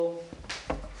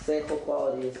seichel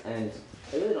qualities, and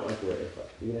I really don't like the word ifra.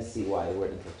 You're going to see why the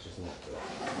word ifra is just not good.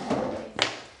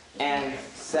 And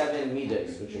 7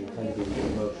 midos, which are tend to be the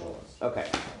emotional ones. Okay.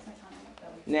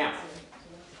 Now,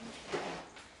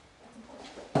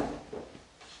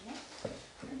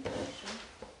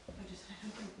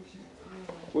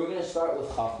 we're going to start with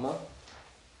chachma.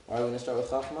 Are we going to start with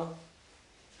chachma?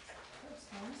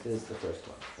 This is the first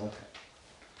one. Okay.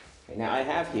 Now I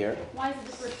have here. Why is it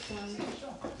the first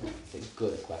one? It's a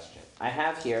good question. I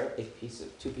have here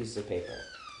two pieces of paper.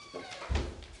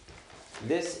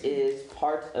 This is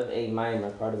part of a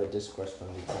maimer, part of a discourse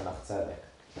from the Tzemach Tzedek,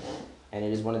 and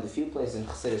it is one of the few places in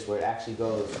Chassidus where it actually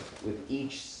goes with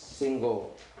each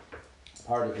single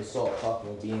part of the soul,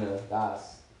 chachma, bina,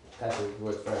 das, chesed,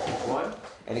 words for each one,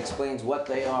 and explains what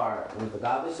they are with the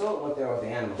godly soul and what they are with the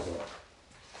animal soul.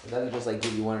 It doesn't just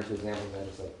give you one or two examples and then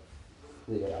just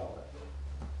leave it out.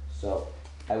 So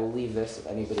I will leave this if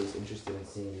anybody's interested in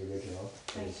seeing the original.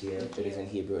 It is here. It is in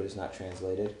Hebrew. It is not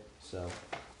translated. So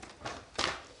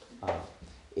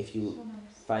if you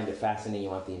find it fascinating, you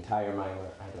want the entire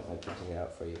mimer, I don't like printing it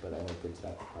out for you, but I only printed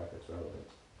out the part that's relevant.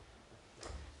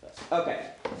 Okay.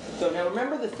 So now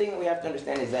remember, the thing that we have to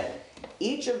understand is that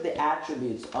each of the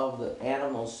attributes of the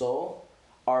animal soul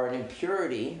are an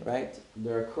impurity, right?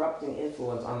 They're a corrupting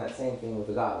influence on that same thing with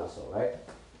the godly soul, right?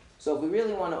 So if we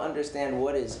really want to understand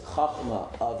what is chachma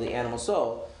of the animal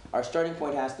soul, our starting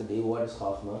point has to be what is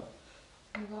chachma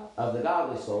of the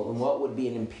godly soul, and what would be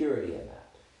an impurity in that.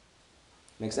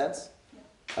 Make sense?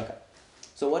 Yeah. Okay.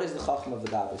 So what is the chachma of the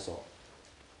godly soul?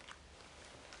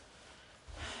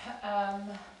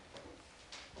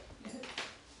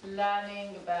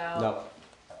 Learning about... No.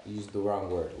 You used the wrong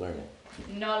word, learning.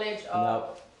 Knowledge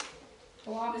of...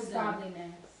 No.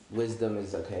 Godliness. Wisdom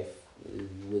is okay.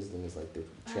 Wisdom is like the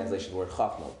translation of the word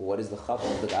chachma. But what is the chachma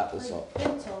of the godly soul?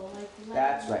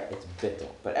 That's right, it's bittul.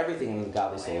 But everything in the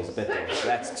godly soul is bittul. So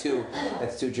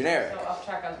that's too generic. So off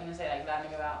track, I was going to say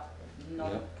learning about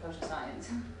non-kosher science.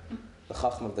 The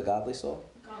chachma of the godly soul?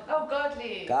 Oh,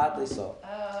 godly. Godly soul.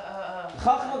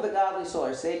 Chachma of the godly soul.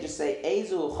 Our sages say,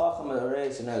 Ezu chachma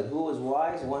reis anod. Who is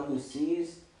wise? One who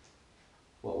sees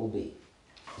what will be.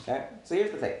 Okay? So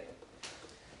here's the thing.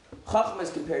 Chachma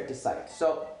is compared to sight.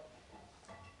 So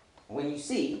when you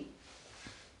see,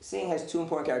 seeing has two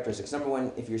important characteristics. Number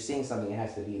one, if you're seeing something, it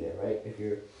has to be there, right? If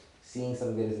you're seeing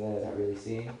something that is not really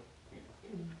seeing,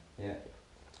 yeah,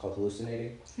 it's called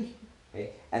hallucinating.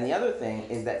 Okay? And the other thing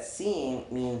is that seeing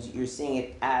means you're seeing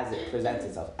it as it presents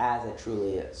itself, as it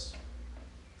truly is.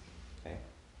 Okay?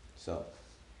 So,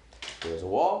 there's a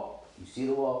wall, you see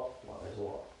the wall, well, there's a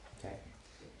wall. Okay?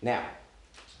 Now,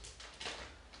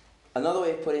 another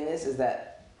way of putting this is that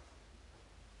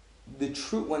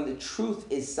when the truth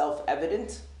is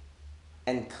self-evident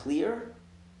and clear,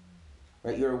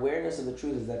 right? Your awareness of the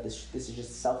truth is that this is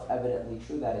just self-evidently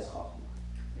true. That is chachma.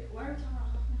 Why are we talking about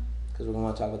chachma? Because we're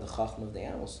going to talk about the chachma of the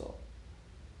animal soul.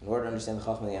 In order to understand the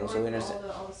chachma of the animal soul, we understand.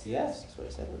 Yes, that's what I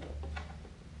said we're doing.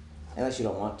 Unless you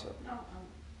don't want to. No.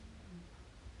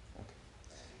 Okay.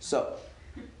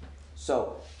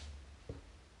 So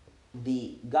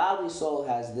the godly soul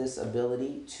has this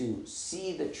ability to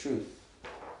see the truth.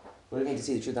 What do you mean to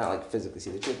see the truth? Not like physically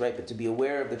see the truth, right? But to be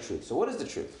aware of the truth. So what is the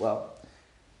truth? Well,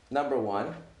 number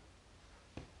one,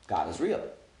 God is real.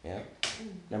 Yeah.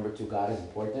 Number two, God is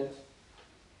important.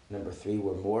 Number three,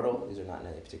 we're mortal. These are not in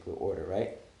any particular order,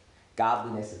 right?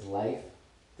 Godliness is life.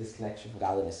 Disconnection from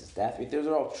godliness is death. Those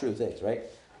are all true things, right?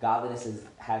 Godliness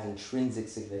has intrinsic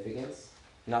significance.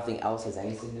 Nothing else has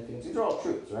any significance. These are all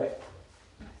truths, right?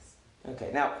 Yes.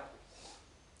 Okay, now,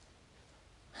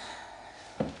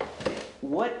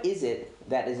 what is it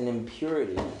that is an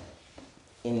impurity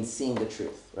in seeing the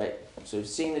truth, right? So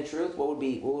seeing the truth, what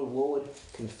would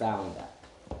confound that?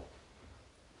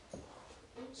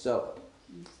 So,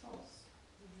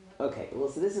 okay, well,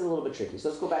 so this is a little bit tricky. So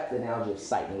let's go back to the analogy of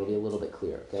sight, and it'll be a little bit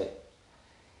clearer, okay?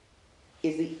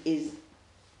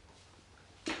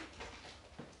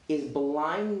 Is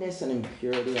blindness an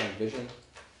impurity on vision?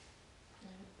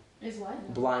 Is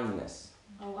what? Blindness.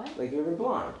 Oh, what? Like you're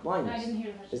blind. Blindness. No, I didn't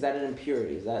hear the question. Is that an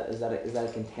impurity? Is that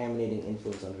a contaminating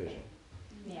influence on vision?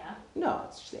 Yeah. No,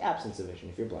 it's just the absence of vision.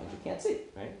 If you're blind, you can't see,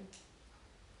 right?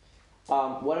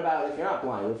 What about if you're not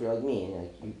blind? What if you're like me and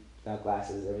you got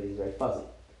glasses, everything's very fuzzy?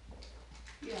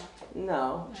 Yeah.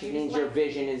 No, it means your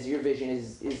vision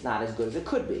is not as good as it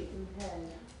could be. Okay.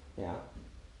 Yeah.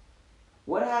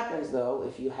 What happens though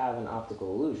if you have an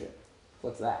optical illusion?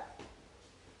 What's that?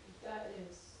 That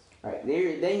is. Right.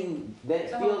 Then it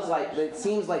feels like it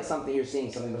seems like something you're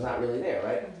seeing, something that's not really there,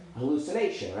 right?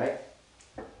 Hallucination, right?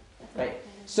 Right.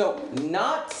 So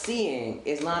not seeing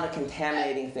is not a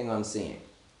contaminating thing on seeing.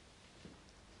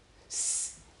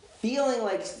 Feeling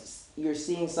like you're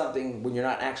seeing something when you're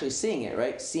not actually seeing it,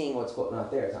 right? Seeing what's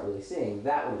not there, it's not really seeing.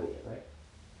 That would be it, right?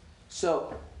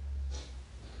 So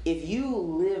if you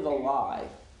live a lie,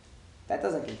 that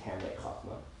doesn't contaminate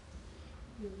chachma.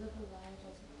 You live a lie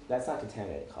doesn't. That's not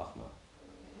contaminating chachma.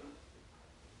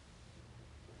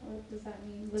 What does that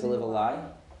mean? To live a lie?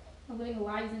 Living a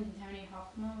lie doesn't contaminate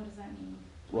chachma. What does that mean?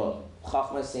 Well,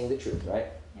 chachma is seeing the truth, right?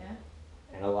 Yeah.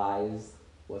 And a lie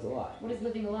was a lie. What is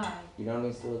living a lie? You know what it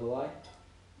means to live a lie?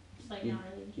 Like You- not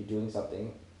really. You're doing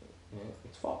something,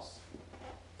 it's false.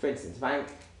 For instance,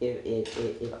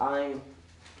 if I'm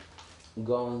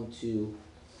going to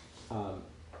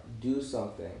do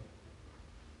something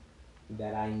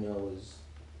that I know is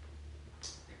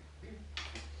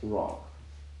wrong,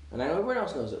 and I know everyone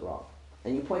else knows it wrong,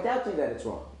 and you point out to me that it's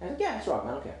wrong, and yeah, it's wrong,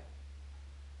 I don't care.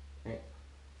 Right?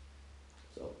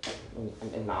 So I'm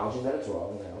acknowledging that it's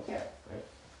wrong, and I don't care. Right?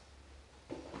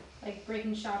 Like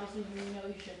breaking Shabbos when you know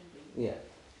you shouldn't be. Yeah.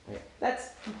 Right.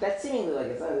 That's seemingly like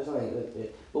it's not, there's something.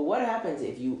 But what happens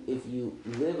if you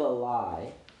live a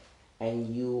lie,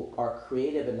 and you are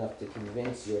creative enough to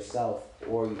convince yourself,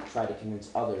 or you try to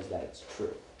convince others that it's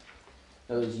true?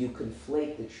 In other words, you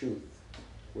conflate the truth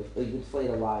you conflate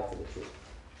a lie for the truth.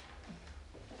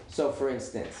 So, for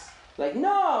instance, like,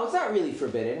 no, it's not really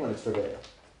forbidden when it's forbidden.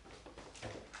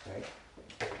 Right?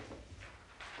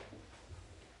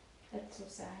 That's so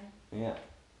sad. Yeah.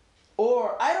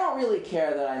 Or, I don't really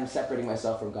care that I'm separating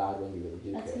myself from God when you really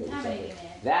do That's care. contaminating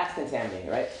it. That's contaminating,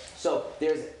 right? So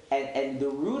there's, and the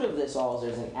root of this all is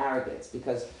there's an arrogance,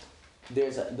 because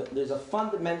there's a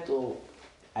fundamental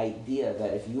idea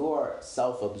that if you are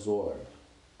self-absorbed,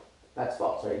 that's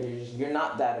false, right? You're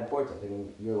not that important. I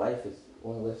mean, your life is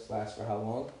only lasts for how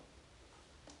long?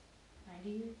 90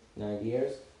 years. 90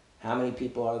 years. How many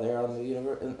people are there on the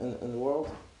universe in the world?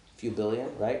 A few billion,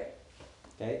 right?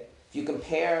 Okay. If you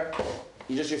compare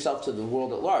yourself to the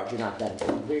world at large, you're not that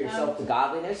important. Compare yourself to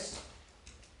godliness,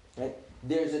 right?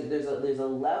 There's a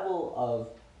level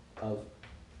of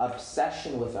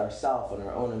obsession with ourself and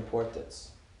our own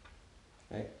importance,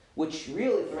 right? Which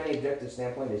really, from any objective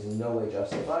standpoint, is in no way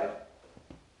justified.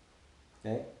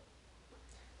 Okay?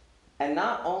 And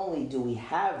not only do we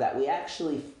have that,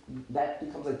 that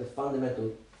becomes like the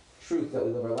fundamental truth that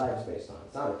we live our lives based on.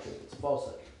 It's not a truth, it's a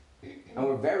falsehood. And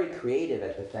we're very creative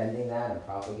at defending that and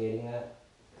propagating that.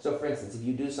 So for instance, if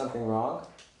you do something wrong,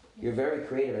 you're very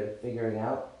creative at figuring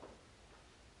out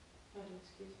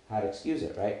how to excuse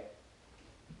it, right?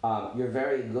 You're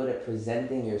very good at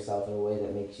presenting yourself in a way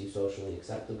that makes you socially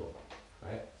acceptable,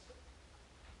 right?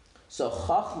 So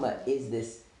chachma is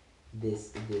this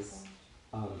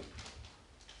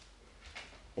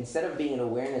instead of being an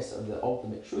awareness of the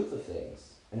ultimate truth of things,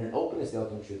 and an openness to the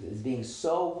ultimate truth, is being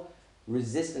so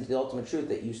resistant to the ultimate truth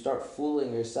that you start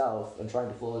fooling yourself and trying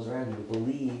to fool those around you to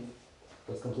believe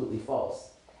what's completely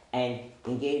false, and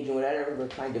engage in whatever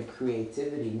kind of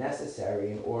creativity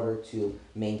necessary in order to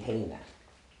maintain that.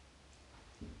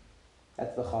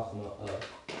 That's the chachma of,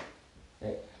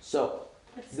 right? So,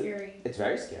 That's scary. It's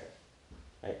very scary,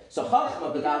 right? So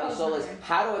chachma, the godly soul, is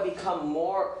how do I become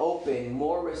more open,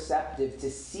 more receptive to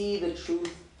see the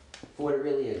truth for what it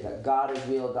really is? That God is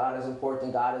real, God is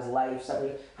important, God is life,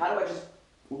 separate. How do I just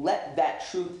let that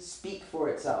truth speak for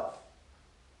itself?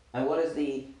 And what is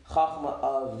the chachma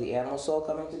of the animal soul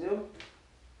coming to do?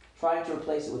 Trying to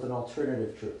replace it with an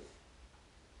alternative truth.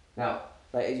 Now,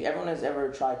 right, everyone has ever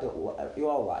tried to, you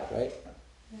all lied, right?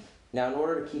 Yeah. Now, in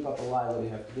order to keep up the lie, what do you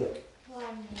have to do?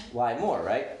 Lie Lie more,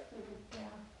 right? Yeah.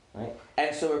 Right?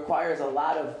 And so it requires a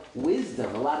lot of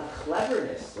wisdom, a lot of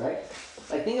cleverness, right?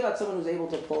 Like, think about someone who's able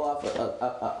to pull off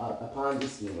a Ponzi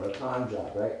scheme or a con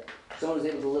job, right? Someone who's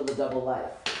able to live a double life,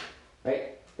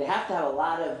 right? They have to have a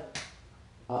lot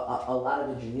of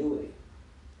ingenuity.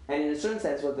 And in a certain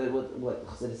sense, what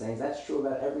Chassid is saying is that's true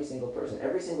about every single person.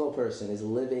 Every single person is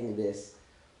living this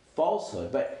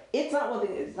falsehood. But it's not one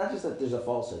thing, it's not just that there's a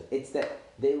falsehood. It's that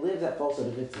they live that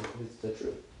falsehood if it's the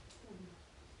truth.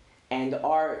 And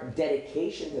our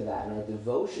dedication to that and our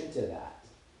devotion to that,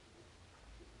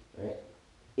 right,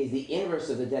 is the inverse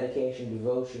of the dedication,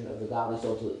 devotion of the godly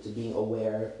soul to being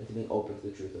aware and to being open to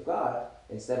the truth of God.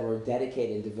 Instead, we're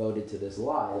dedicated and devoted to this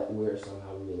lie that we're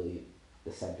somehow really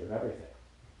the center of everything.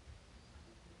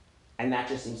 And that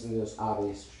just seems to be the most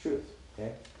obvious truth,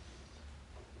 okay?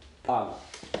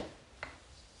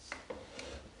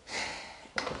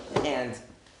 And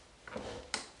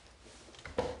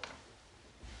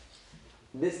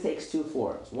this takes two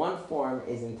forms. One form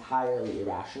is entirely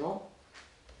irrational,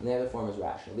 and the other form is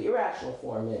rational. The irrational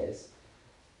form is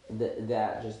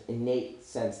that just innate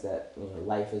sense that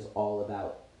life is all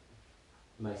about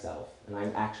myself, and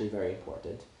I'm actually very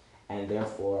important, and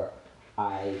therefore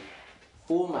I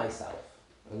fool myself,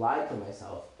 I lie to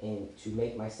myself, and to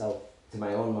make myself, to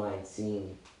my own mind,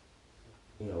 seem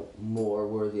more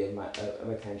worthy of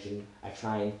attention. I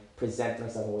try and present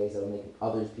myself in ways that will make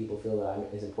others people feel that I'm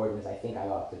as important as I think I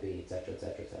ought to be, etc.,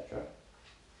 etc., etc.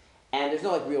 And there's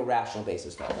no real rational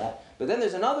basis for all that. But then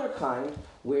there's another kind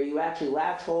where you actually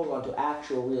latch hold onto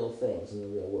actual real things in the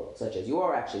real world, such as you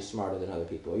are actually smarter than other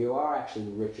people, or you are actually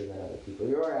richer than other people, or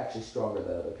you are actually stronger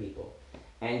than other people.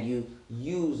 And you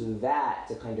use that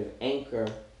to kind of anchor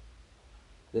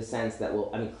the sense that,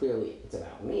 clearly it's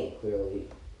about me, and clearly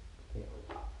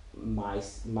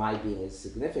my being is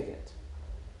significant.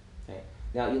 Okay?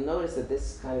 Now you'll notice that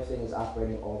this kind of thing is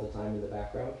operating all the time in the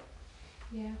background.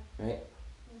 Yeah. Right?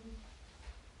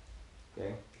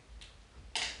 Okay.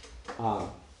 Have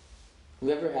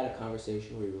you ever had a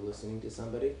conversation where you were listening to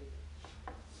somebody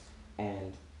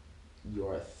and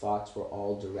your thoughts were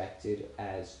all directed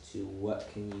as to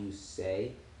what can you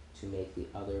say to make the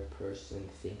other person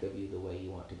think of you the way you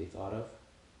want to be thought of?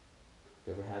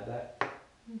 You ever had that?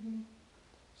 Mm-hmm.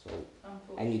 So,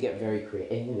 and you get very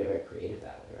creative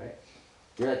that way, right?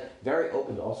 You're very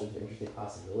open to all sorts of interesting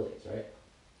possibilities, right?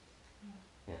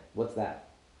 Yeah. What's that?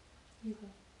 Ego.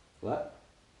 What?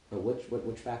 No,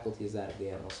 which faculty is that of the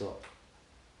animal soul?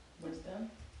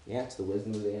 Wisdom. Yeah, it's the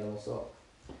wisdom of the animal soul.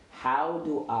 How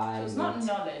do I? So it's not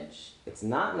knowledge. It's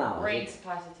not knowledge. Brain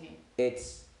capacity.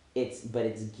 But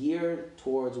it's geared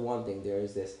towards one thing. There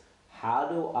is this. How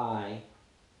do I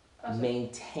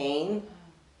maintain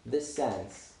the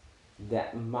sense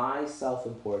that my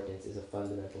self-importance is a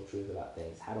fundamental truth about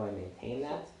things? How do I maintain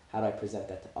that? How do I present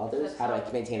that to others? How do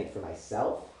I maintain it for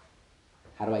myself?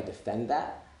 How do I defend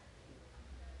that?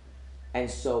 And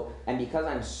because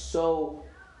I'm so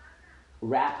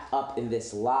wrapped up in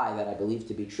this lie that I believe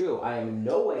to be true, I am in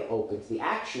no way open to the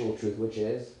actual truth, which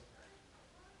is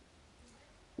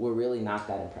we're really not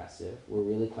that impressive. We're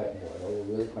really quite mortal.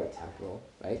 We're really quite temporal,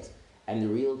 right? And the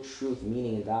real truth,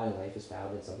 meaning, and value in life is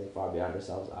found in something far beyond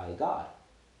ourselves, i.e. God.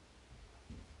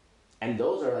 And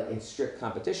those are in strict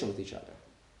competition with each other.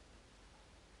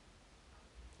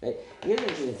 Right? Here's an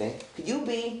interesting thing. Could you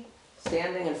be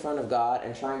standing in front of God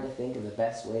and trying to think of the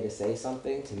best way to say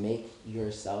something to make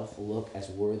yourself look as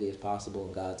worthy as possible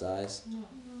in God's eyes? No.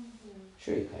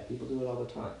 Sure you can. People do it all the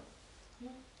time.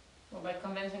 Well, by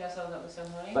convincing ourselves that we're so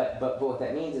holy. But what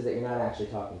that means is that you're not actually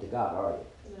talking to God, are you?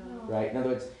 No. Right? In other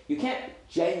words, you can't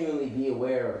genuinely be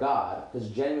aware of God, because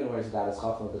genuine awareness of God is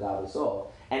chacham of the godly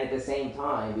soul, and at the same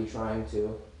time be trying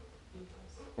to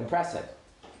impress Him.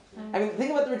 I mean,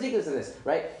 think about the ridiculousness of this,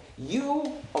 right?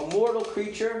 You, a mortal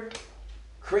creature,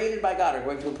 created by God, are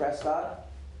going to impress God?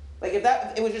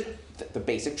 It was just the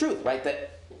basic truth, right?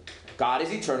 That God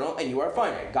is eternal and you are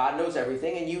finite. God knows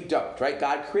everything and you don't, right?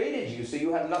 God created you, so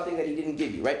you have nothing that He didn't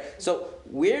give you, right? So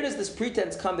where does this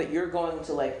pretense come that you're going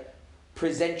to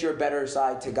present your better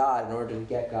side to God in order to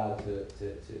get God to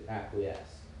acquiesce?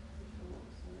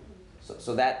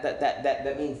 So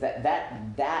that means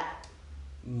that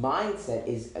mindset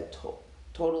is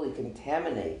totally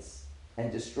contaminates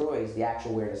and destroys the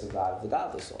actual awareness of God, of the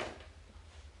godly soul.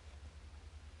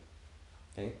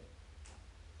 Okay?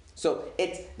 So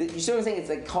you see what I'm saying?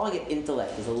 It's calling it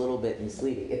intellect is a little bit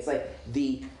misleading. It's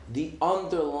the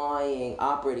underlying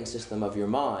operating system of your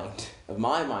mind, of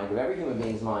my mind, of every human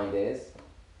being's mind is,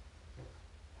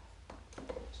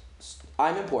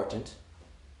 I'm important,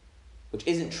 which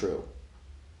isn't true.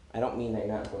 I don't mean that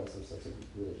you're not important in some sense of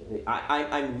religion.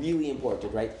 I'm really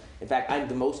important, right? In fact, I'm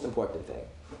the most important thing.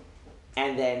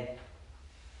 And then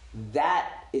that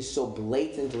is so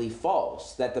blatantly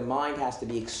false that the mind has to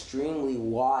be extremely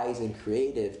wise and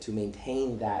creative to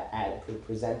maintain that and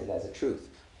present it as a truth,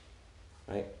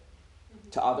 right?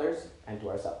 To others and to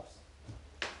ourselves.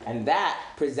 And that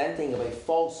presenting of a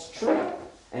false truth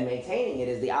and maintaining it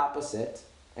is the opposite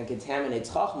and contaminates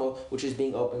chachma, which is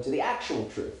being open to the actual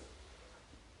truth.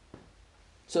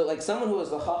 So someone who has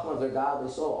the chachma of their godly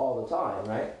soul all the time,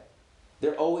 right?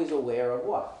 They're always aware of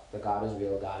what? That God is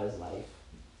real, God is life.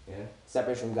 Yeah?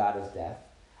 Separation from God is death.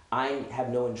 I have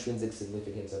no intrinsic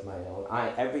significance of my own.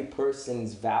 Every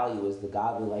person's value is the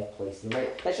godly life placed in them.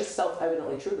 Right? That's just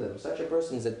self-evidently true to them. Such a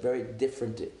person is a very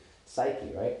different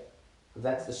psyche, right?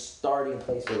 That's the starting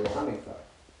place where we're coming from.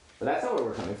 But that's not where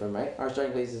we're coming from, right? Our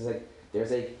starting place is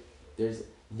there's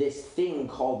this thing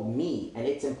called me, and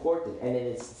it's important. And in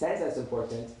its sense that's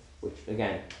important, which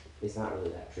again is not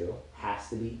really that true, has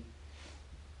to be.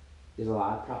 There's a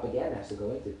lot of propaganda has to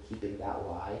go into keeping that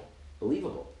lie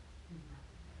believable.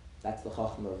 That's the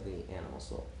chachma of the animal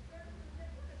soul.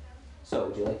 So,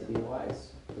 would you like to be wise?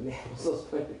 From the animal soul's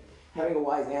point of view, having a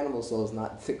wise animal soul is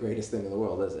not the greatest thing in the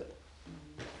world, is it?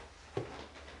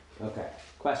 Okay.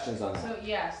 Questions on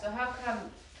that? So how come,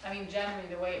 I mean, generally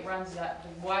the way it runs is that the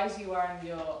wise you are in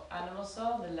your animal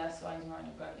soul, the less wise you are in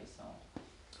your godly soul.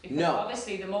 Because No.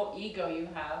 obviously the more ego you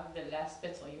have, the less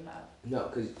bittul you have. No,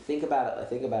 because think about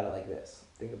it like this.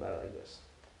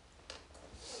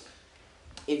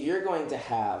 If you're going to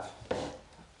have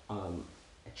a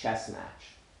chess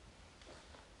match,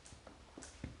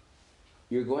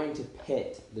 you're going to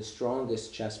pit the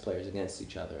strongest chess players against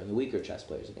each other and the weaker chess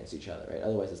players against each other, right?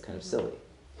 Otherwise it's kind of silly.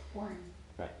 Boring.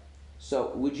 Right.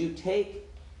 So would you take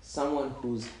someone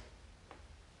whose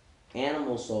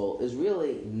animal soul is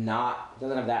really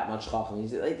doesn't have that much chacham?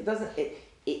 It does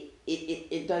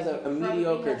a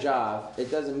mediocre job. It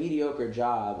does a mediocre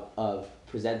job of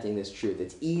presenting this truth.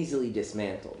 It's easily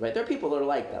dismantled, right? There are people that are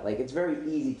like that. Like, it's very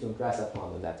easy to impress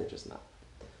upon them that they're just not.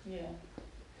 Yeah.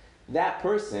 That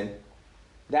person,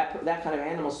 that kind of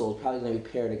animal soul is probably going to be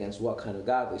paired against what kind of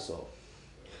godly soul?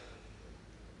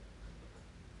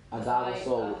 A godly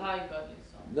soul. A high godly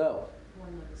soul. No.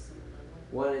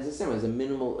 One is a similar, is a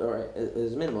minimal, or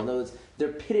is minimal. In other words,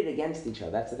 they're pitted against each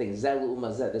other. That's the thing. Zelu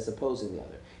umazet, they're opposing the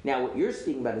other. Now, what you're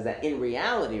speaking about is that in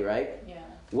reality, right? Yeah.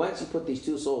 Once you put these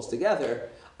two souls together,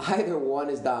 either one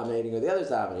is dominating or the other is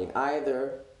dominating.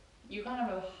 Either You can have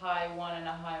a high one and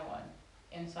a high one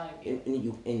inside of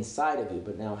you. inside of you,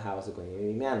 but now how is it going to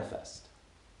be manifest?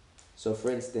 So, for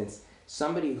instance,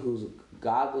 somebody whose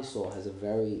godly soul has a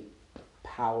very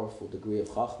powerful degree of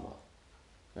chachma,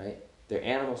 right? Their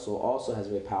animal soul also has a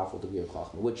very powerful degree of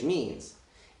chachma, which means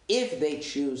if they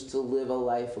choose to live a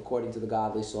life according to the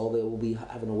godly soul, they will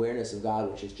have an awareness of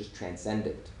God which is just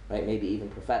transcendent, right? Maybe even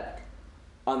prophetic.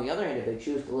 On the other hand, if they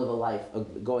choose to live a life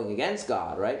of going against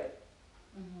God, right?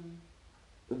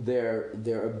 Their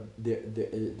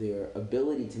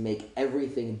ability to make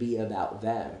everything be about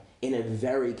them in a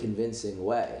very convincing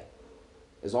way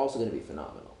is also going to be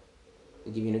phenomenal.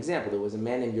 I'll give you an example. There was a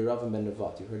man named Yeravam ben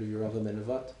Nevat. You heard of Yeravam ben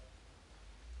Nevat?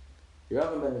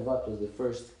 Yeravam ben Nevat was the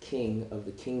first king of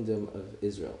the kingdom of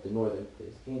Israel, the northern.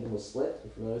 His kingdom was split.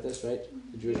 You're familiar with this, right?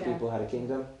 The Jewish people had a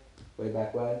kingdom way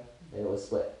back when, and it was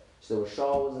split. So there was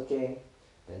Shaul was the king,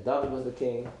 then David was the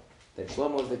king, then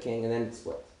Shlomo was the king, and then it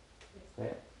split.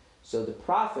 Right? So the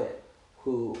prophet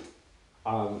who,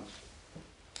 and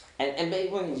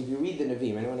basically, if you read the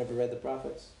Nevi'im, anyone ever read the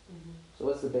prophets? So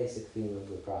what's the basic theme of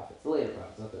the prophets? The later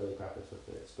prophets, not the early prophets with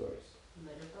the stories.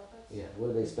 Later prophets? Yeah, what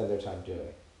do they spend their time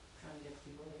doing? Trying to get the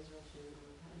people of Israel to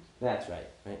repent. That's right.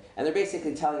 And they're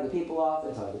basically telling the people off,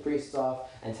 and telling the priests off,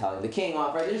 and telling the king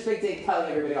off, right? They're just basically telling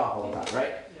everybody off all the time,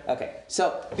 right? Yeah. Okay,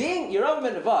 so being Yeravam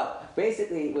ben Nevat,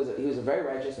 basically he was a very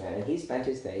righteous man, and he spent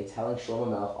his day telling Shlomo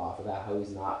Melech off about how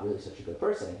he's not really such a good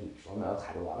person, and Shlomo Melech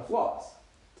had a lot of flaws,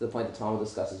 to the point that Talmud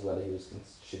discusses whether he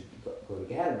should go to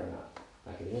Gehenna or not.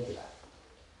 Not getting into that.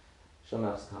 Shlomo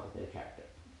Melech's a complicated character.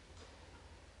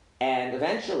 And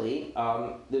eventually,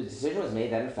 the decision was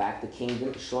made that in fact the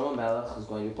kingdom, Shlomo Melech was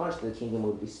going to be punished, and the kingdom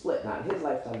would be split, not in his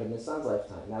lifetime, but in his son's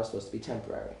lifetime. And that was supposed to be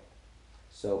temporary.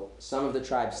 So some of the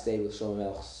tribes stayed with Shlomo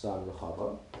Melech's son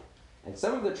Rechavam, and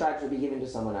some of the tribes would be given to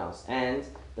someone else. And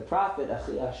the prophet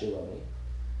Achia Shilomi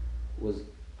was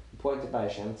appointed by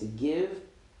Hashem to give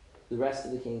the rest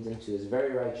of the kingdom to his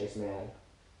very righteous man,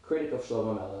 critic of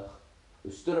Shlomo Melech,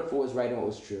 who stood up for what was right and what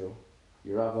was true,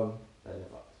 Yeravam ben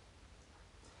Nevat.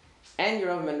 And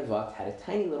Yeravam ben Nevat had a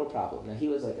tiny little problem. Now he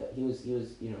was one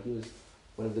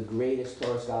of the greatest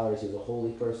Torah scholars. He was a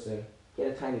holy person. He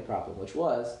had a tiny problem, which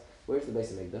was, where's the base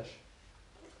of Mikdash?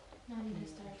 Not in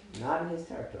his territory. Not in his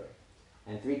territory.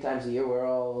 And 3 times a year, where are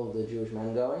all the Jewish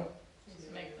men going?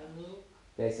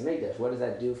 Base of Mikdash. What does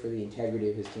that do for the integrity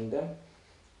of his kingdom?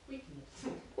 Weakness.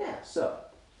 Yeah. So,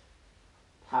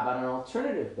 how about an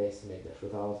alternative base of Mikdash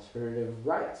with alternative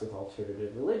rites, with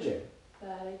alternative religion?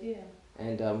 Bad idea.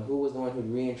 And who was the one who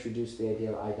reintroduced the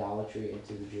idea of idolatry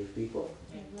into the Jewish people?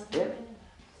 Yeah.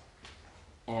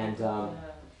 And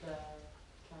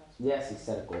yes, he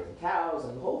set up golden cows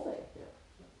and the whole thing. Yeah.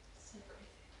 So crazy.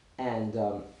 And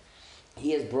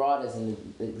he is brought as an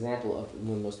example of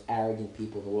one of the most arrogant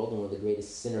people in the world and one of the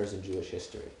greatest sinners in Jewish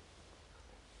history.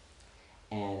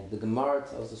 And the Gemara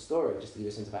tells the story, just to give you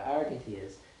a sense of how arrogant he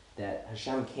is, that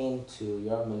Hashem came to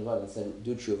Yeravam ben Nevat and said,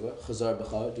 do tshuva, chazar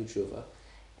b'cha, do tshuva.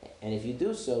 And if you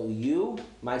do so, you,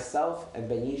 myself, and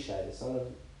Ben Yishai, the son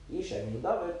of Yishai, meaning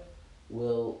David,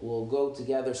 will go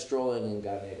together strolling in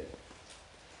Gan Eden.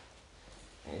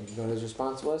 And you know what his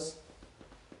response was?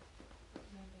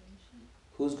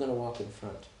 Who's going to walk in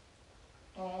front?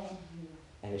 Oh.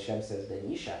 And Hashem says, Ben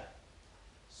Yishai.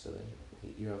 So then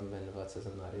Yeravam ben Nevat says,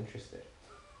 I'm not interested.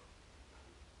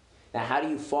 Now, how do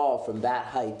you fall from that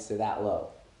height to that low?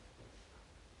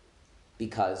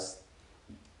 Because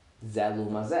Zelu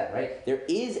Mazet, right? There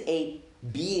is a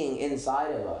being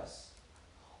inside of us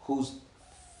whose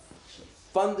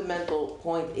fundamental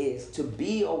point is to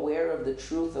be aware of the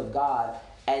truth of God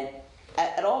and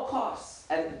at all costs.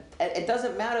 And it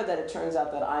doesn't matter that it turns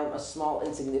out that I'm a small,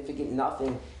 insignificant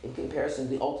nothing in comparison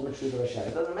to the ultimate truth of Hashem.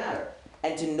 It doesn't matter.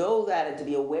 And to know that and to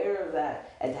be aware of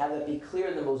that and to have that be clear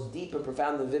in the most deep and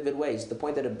profound and vivid ways, the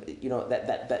point that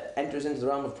that enters into the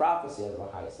realm of prophecy at the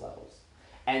highest levels.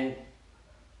 And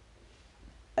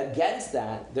against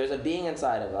that, there's a being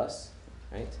inside of us,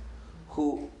 right,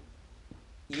 who,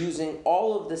 using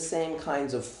all of the same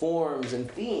kinds of forms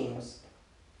and themes,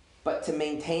 but to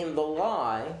maintain the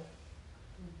lie,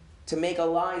 to make a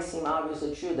lie seem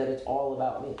obviously true, that it's all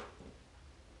about me.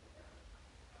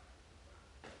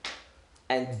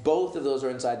 And both of those are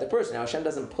inside the person. Now Hashem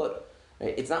doesn't put,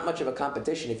 right, it's not much of a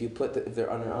competition if if they're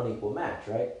on an unequal match,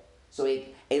 right? So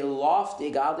a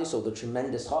lofty, godly soul, the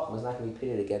tremendous chachma, is not going to be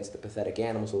pitted against the pathetic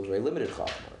animal soul, who's very limited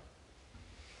chachma.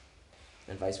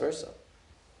 And vice versa.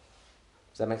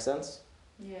 Does that make sense?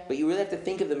 Yeah. But you really have to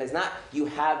think of them as not, you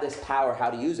have this power, how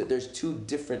to use it. There's two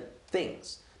different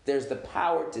things. There's the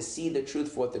power to see the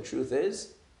truth for what the truth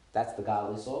is. That's the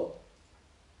godly soul.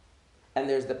 And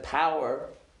there's the power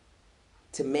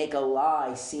to make a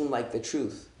lie seem like the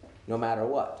truth, no matter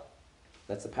what.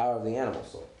 That's the power of the animal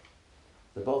soul.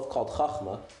 They're both called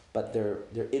chachma, but they're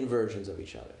inversions of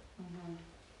each other. Mm-hmm.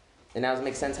 And now does it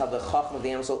make sense how the chachma of the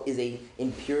animal soul is a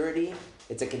impurity?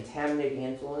 It's a contaminating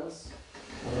influence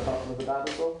on the chachma of the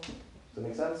godly soul? Does that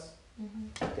make sense?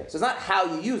 Mm-hmm. Okay. So it's not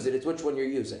how you use it, it's which one you're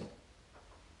using.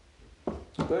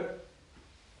 Good?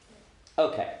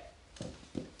 Okay.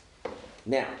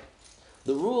 Now,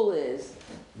 the rule is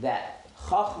that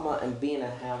Chachma and Bina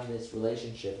have this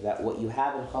relationship, that what you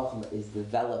have in Chachma is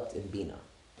developed in Bina.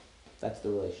 That's the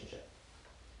relationship.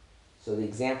 So the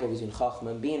example between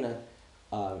Chachma and Bina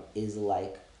is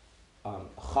like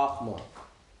Chachma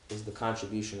is the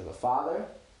contribution of a father,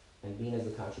 and Bina is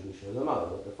the contribution of the mother.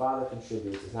 What the father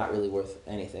contributes is not really worth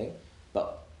anything,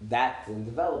 but that's then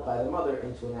developed by the mother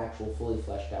into an actual fully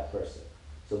fleshed out person.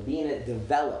 So Bina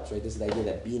develops, right? This is the idea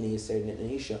that Bina is certain in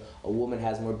Anisha, a woman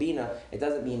has more Bina. It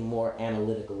doesn't mean more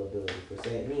analytical ability per se.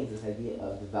 It means this idea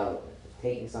of development, of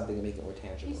taking something and making it more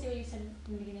tangible. Can you say what you said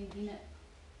in the beginning, Bina,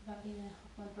 about Bina,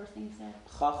 one first thing you said?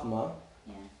 Chachma,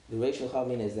 yeah. The racial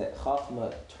Chachma is that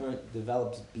Chachma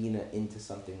develops Bina into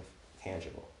something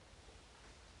tangible.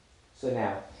 So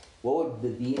now, what would the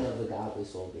Bina of the godly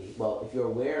soul be? Well, if you're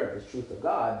aware of the truth of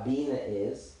God, Bina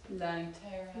is... Learning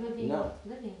Torah. Living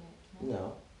it.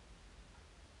 No.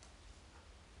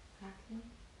 Acting.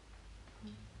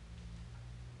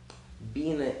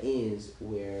 Bina is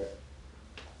where...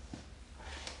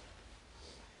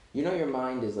 You know your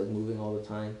mind is like moving all the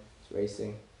time? It's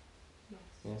racing? Yes.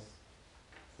 Yes?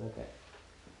 Okay.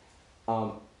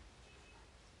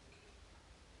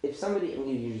 If somebody, and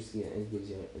you just, it gives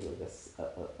you like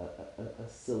a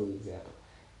silly example.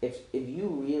 If you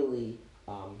really,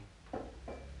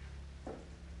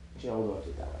 we won't do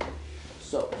it that way.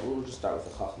 So we'll just start with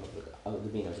the chachma of the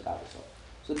being of the godly soul.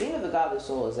 So the being of the godly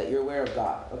soul is that you're aware of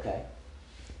God. Okay.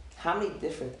 How many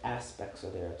different aspects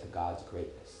are there to God's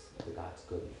greatness, to God's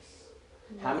goodness?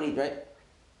 Mm-hmm. How many, right?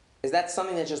 Is that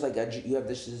something that's just like you have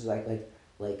this just like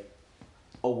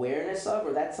awareness of,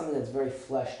 or that's something that's very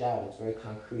fleshed out, it's very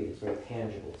concrete, it's very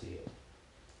tangible to you?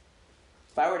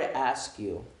 If I were to ask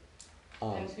you...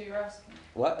 Depends who you're asking.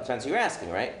 What? Depends who you're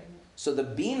asking, right? Mm-hmm. So the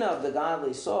Bina of the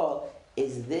godly soul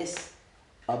is this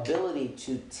ability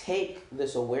to take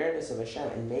this awareness of Hashem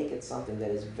and make it something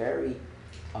that is very,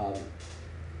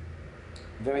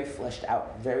 very fleshed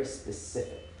out, very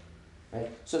specific, right?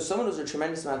 So someone who's a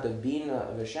tremendous amount of Bina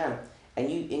of Hashem,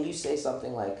 and you say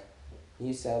something like, I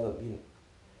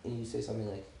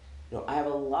have a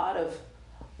lot of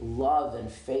love and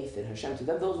faith in Hashem. So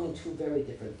those mean two very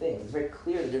different things. It's very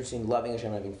clear the difference between loving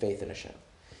Hashem and having faith in Hashem.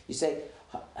 You say,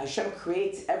 Hashem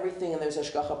creates everything and there's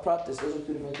Hashgacha Pratis. Those are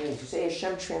two different things. You say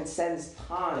Hashem transcends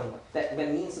time. That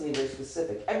means something very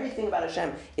specific. Everything about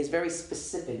Hashem is very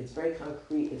specific. It's very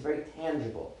concrete. It's very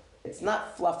tangible. It's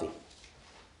not fluffy. Have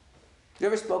you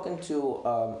ever spoken to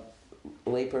a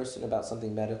layperson about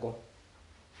something medical?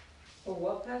 A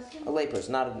what person? A layperson,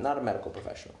 not a medical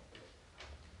professional.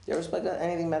 You ever spoken to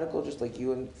anything medical, just like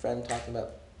you and a friend talking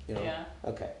about, Yeah.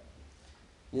 Okay.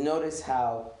 You notice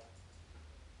how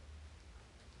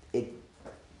you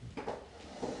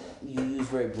use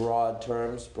very broad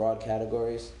terms, broad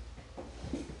categories.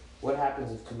 What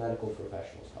happens if two medical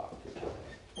professionals talk to each other?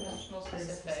 It's more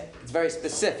specific. It's very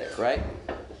specific, right?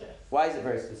 Yes. Why is it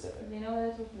very specific? They know what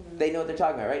they're talking about. They know what they're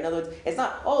talking about, right? In other words, it's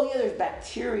not, oh yeah, there's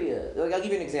bacteria. Like, I'll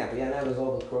give you an example. Yeah, now there's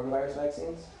all the coronavirus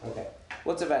vaccines. Okay.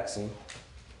 What's a vaccine?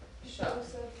 Shows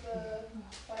of the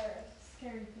virus.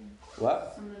 Scary thing.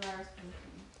 What? Some of the virus comes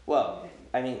from. Well,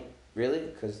 I mean, really?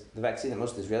 Because the vaccine that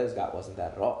most Israelis got wasn't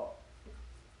that at all.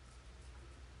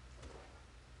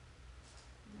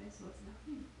 Okay, so what's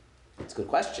nothing? It's a good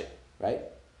question, right?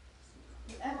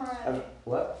 mRNA.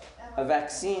 What? A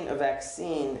vaccine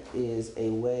is a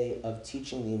way of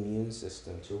teaching the immune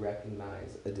system to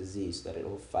recognize a disease so that it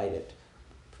will fight it,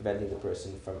 preventing the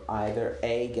person from either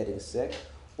A, getting sick,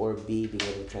 or B, being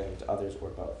able to transmit to others, or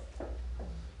both.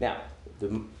 Now,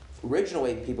 the original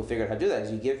way people figured out how to do that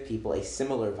is you give people a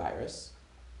similar virus.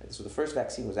 Right? So the first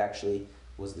vaccine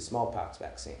was the smallpox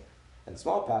vaccine. And the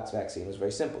smallpox vaccine was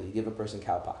very simple. You give a person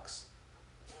cowpox,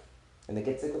 and they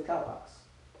get sick with cowpox.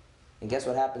 And guess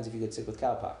what happens if you get sick with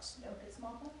cowpox? You don't get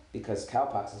smallpox? Because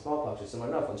cowpox and smallpox are similar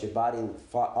enough. Once your body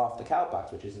fought off the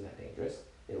cowpox, which isn't that dangerous,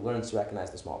 it learns to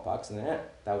recognize the smallpox, and then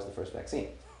that was the first vaccine.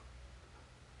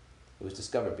 It was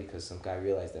discovered because some guy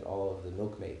realized that all of the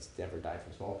milkmaids never died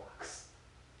from smallpox.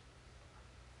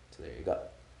 So there you go.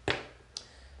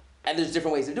 And there's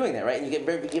different ways of doing that, right? And you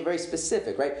get very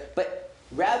specific, right? But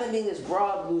rather than being this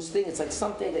broad, loose thing, it's like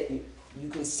something that you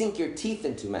can sink your teeth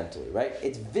into mentally, right?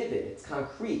 It's vivid, it's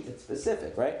concrete, it's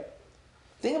specific, right?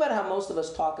 Think about how most of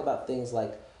us talk about things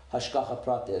like hashgacha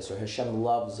pratis, or Hashem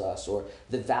loves us, or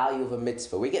the value of a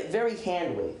mitzvah. We get very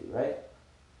hand-wavy, right?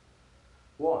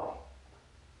 Why?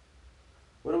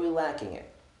 What are we lacking in?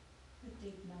 The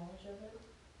deep knowledge of it.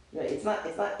 Yeah, it's not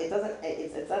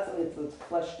something that's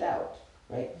fleshed out,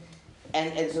 right?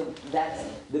 And so that's,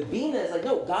 the Bina is like,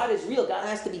 no, God is real. God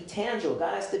has to be tangible.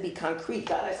 God has to be concrete.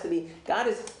 God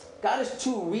is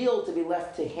too real to be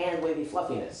left to hand-wavy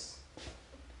fluffiness.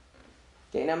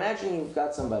 Okay, now imagine you've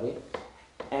got somebody,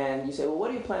 and you say, well,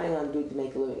 what are you planning on doing to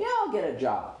make a living? Yeah, I'll get a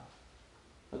job.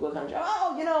 Like, what kind of job?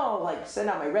 Oh, like, send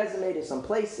out my resume to some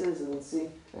places and see,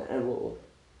 and we'll,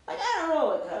 like, I don't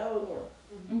know,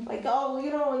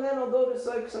 and then I'll go to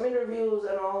like some interviews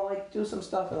and I'll like do some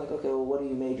stuff and like, okay, well, what are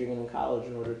you majoring in college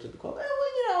in order to be called?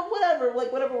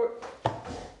 Whatever,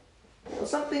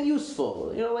 something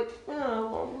useful,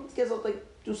 let's guess I'll like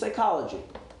do psychology.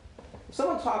 If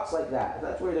someone talks like that, if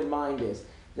that's where their mind is,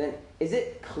 then is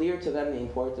it clear to them the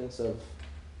importance of,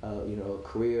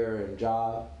 career and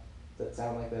job? Does that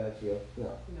sound like that? I feel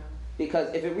no.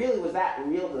 Because if it really was that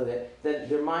real to them, then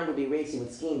their mind would be racing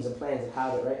with schemes and plans of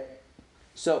how to, right?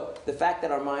 So the fact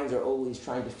that our minds are always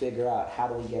trying to figure out how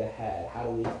do we get ahead, how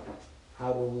do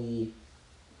we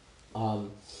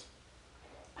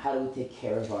take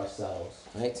care of ourselves,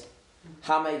 right?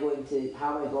 How am I going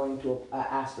to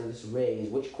ask for this raise?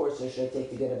 Which courses should I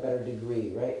take to get a better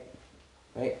degree, right?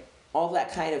 Right? All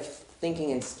that kind of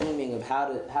thinking and scheming of how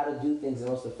to do things the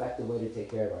most effective way to take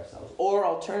care of ourselves, or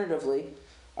alternatively,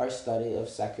 our study of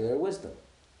secular wisdom.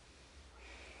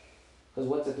 Because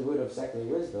what's at the root of secular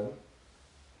wisdom?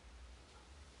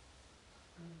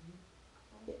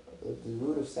 The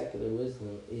root of secular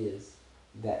wisdom is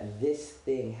that this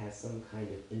thing has some kind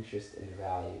of interest and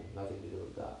value, nothing to do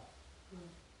with God.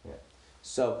 Yeah.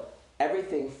 So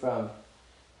everything from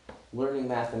learning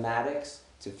mathematics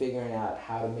to figuring out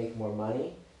how to make more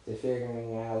money, to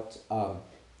figuring out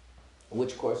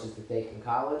which courses to take in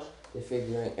college, to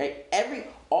figuring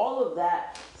all of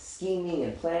that scheming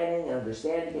and planning and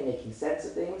understanding and making sense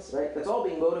of things, right? That's all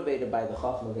being motivated by the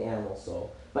chachma of the animal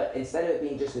soul. But instead of it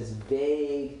being just this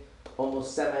vague,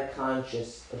 almost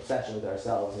semi-conscious obsession with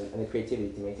ourselves and the creativity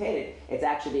to maintain it, it's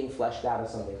actually being fleshed out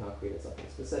as something concrete and something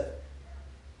specific.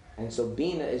 And so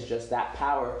Bina is just that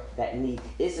power that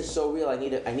this is so real, I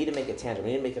need to make it tangible,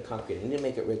 I need to make it concrete, I need to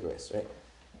make it rigorous, right?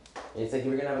 And it's like if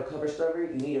you're going to have a cover story,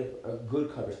 you need a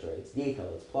good cover story. It's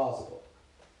detailed, it's plausible.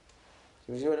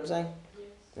 You see what I'm saying?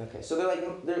 Yes. Okay, so they're like,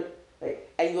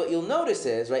 and what you'll notice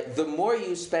is, right, the more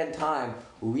you spend time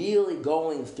really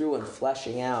going through and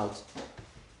fleshing out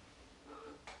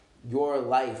your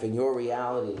life and your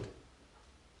reality,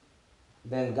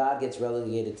 then God gets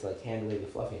relegated to like hand-wavy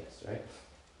fluffiness, right?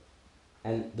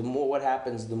 And the more what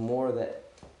happens, the more that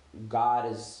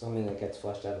God is something that gets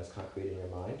fleshed out and is concrete in your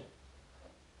mind,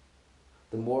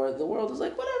 the more the world is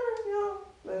like, whatever,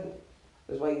 then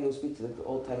that's why you go speak to the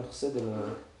old-time chassidim and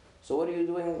like, so what are you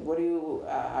doing, how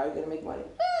are you going to make money?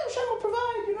 Hashem will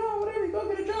provide, whatever, you go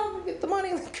get a job and get the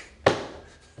money.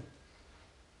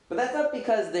 But that's not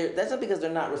because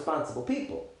they're not responsible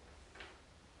people,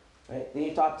 right? Then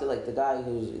you talk to like the guy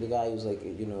who's like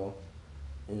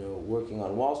working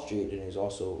on Wall Street and he's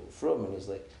also frum and he's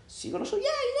like, so you go to show? Yeah,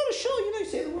 you go to show. You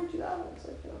say the word, It's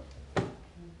like,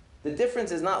 The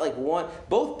difference is not like one.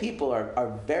 Both people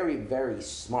are very, very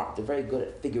smart. They're very good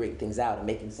at figuring things out and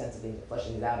making sense of things and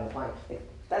fleshing things out and applying. Like,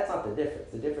 that's not the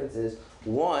difference. The difference is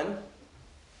one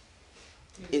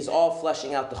is all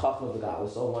fleshing out the chachma of the godly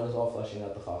soul. One is all fleshing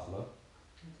out the chachma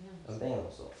of the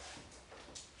animal soul.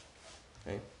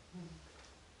 Okay?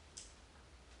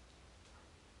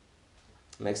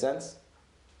 Make sense?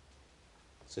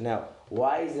 So now,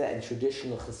 why is that in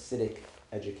traditional Hasidic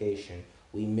education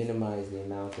we minimize the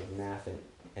amount of math and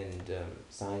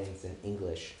science and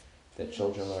English that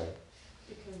children learn?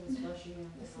 Because it's fleshing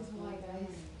out. This is why, guys.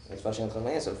 It's fleshing out the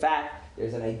chachma. So in fact,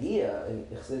 there's an idea in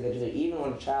Hasidic education, even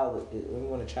when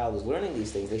a child is learning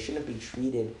these things, they shouldn't be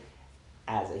treated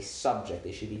as a subject.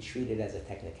 They should be treated as a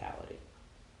technicality.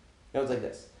 It's like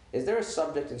this. Is there a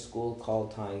subject in school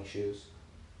called tying shoes?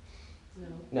 No.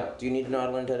 No. Do you need to know how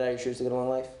to learn to tie your shoes to get along in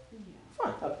life? Yeah.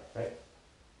 Fine. Okay. Right.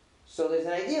 So there's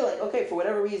an idea like, okay, for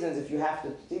whatever reasons, if you have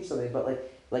to teach something, but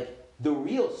like the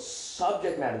real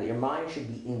subject matter that your mind should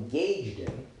be engaged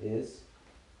in is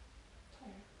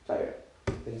tired.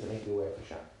 Things that make you aware of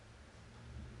Hashem.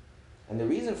 And the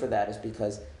reason for that is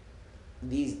because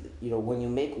these, when you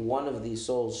make one of these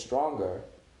souls stronger,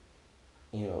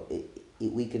 it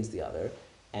weakens the other,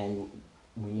 and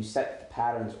when you set the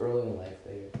patterns early in life,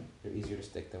 they're easier to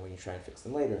stick than when you try and fix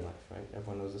them later in life, right?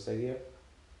 Everyone knows this idea?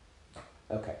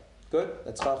 Okay, good.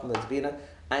 That's Chacham, that's Bina.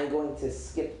 I'm going to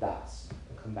skip Das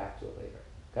and come back to it later,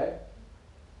 okay?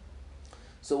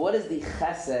 So what is the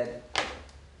chesed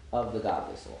of the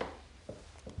godly soul?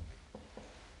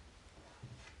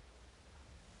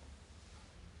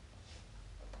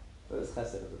 What is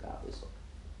chesed of the godly soul?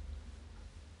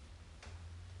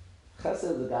 Chesed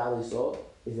of the godly soul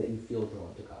is that you feel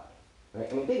drawn to God. Right?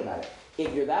 I mean, think about it.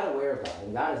 If you're that aware of God,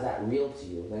 and God is that real to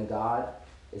you, then God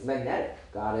is magnetic.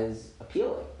 God is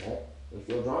appealing, right? You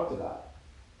feel drawn to God,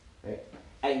 right?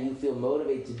 And you feel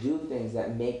motivated to do things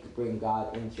that bring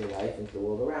God into your life, into the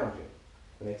world around you.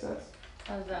 That makes sense?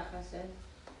 How's that chesed?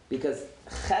 Because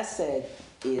chesed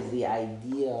is the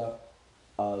idea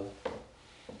of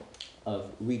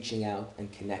reaching out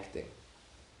and connecting.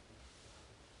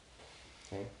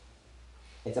 Okay?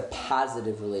 It's a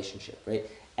positive relationship, right?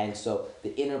 And so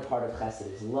the inner part of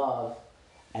chesed is love,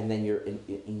 and then you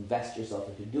invest yourself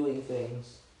into doing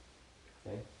things.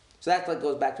 Okay? So that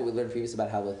goes back to what we learned previously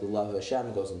about how the love of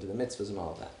Hashem goes into the mitzvahs and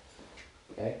all of that.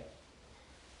 Okay?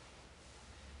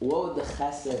 What would the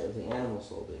chesed of the animal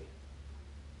soul be?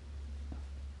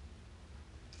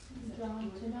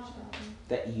 Drawn to God.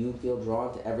 That you feel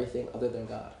drawn to everything other than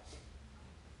God.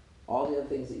 All the other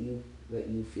things that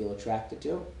you feel attracted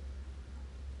to,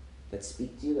 that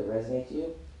speak to you, that resonate to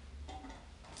you.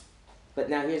 But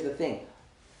now here's the thing.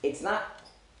 It's not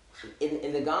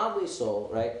in the godly soul,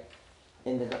 right?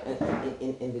 In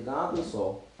the godly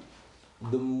soul,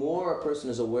 the more a person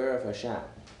is aware of Hashem,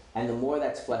 and the more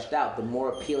that's fleshed out, the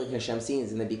more appealing Hashem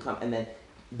seems, and then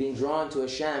being drawn to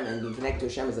Hashem and being connected to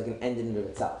Hashem is like an end in and of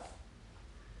itself.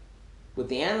 With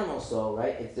the animal soul,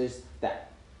 right? There's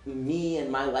that me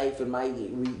and my life and my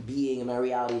being and my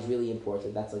reality is really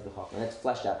important. That's like the chachma, and that's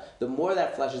fleshed out. The more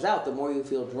that fleshes out, the more you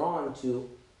feel drawn to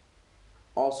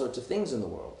all sorts of things in the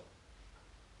world.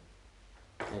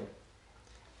 Okay?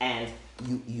 And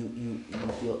you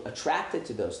feel attracted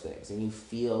to those things, and you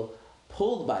feel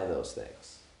pulled by those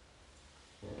things.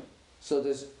 Yeah. So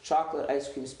does chocolate ice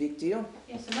cream speak to you?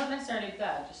 Yeah, so not necessarily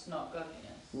bad, just not godliness.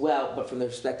 Well, but from the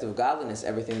perspective of godliness,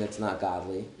 everything that's not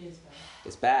godly Is bad.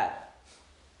 is bad.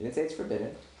 You didn't say it's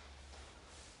forbidden.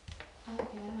 Okay, I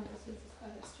don't know if this was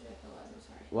discussed yesterday. If it was, I'm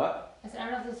sorry. What? I said, I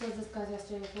don't know if this was discussed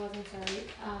yesterday. If it was, I'm sorry.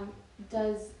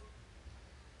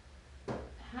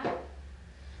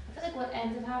 I feel like what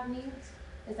ends up happening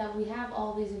is that we have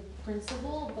all these in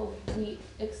principle, but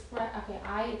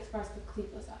I express the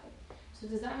klipa side. So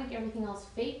does that make everything else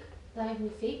fake? Does that make me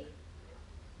fake?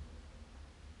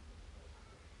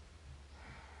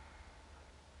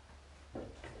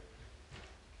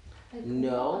 Like,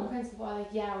 No. on principle,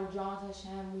 we're drawn to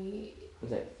Hashem, we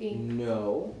Okay. think.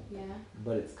 No, Yeah.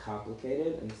 but it's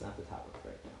complicated and it's not the topic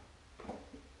right now.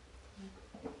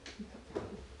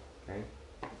 Okay?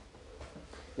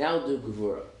 Now we'll do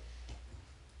Gevura.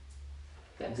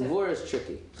 Gevura is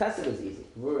tricky. Chesed is easy.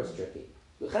 Gevura is tricky.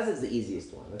 Chesed is the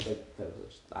easiest one. That's just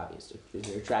obvious. If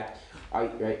you attract,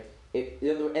 right?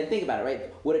 And think about it,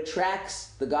 right? What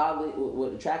attracts the godly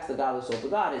soul to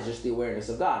God is just the awareness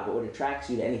of God. But what attracts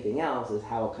you to anything else is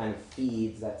how it kind of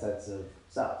feeds that sense of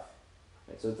self.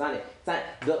 Right? So it's not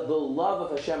the love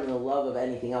of Hashem and the love of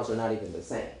anything else are not even the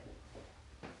same.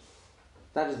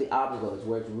 It's not just the opposite, it's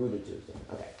where it's rooted to.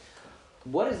 Okay.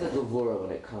 What is the Gevura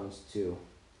when it comes to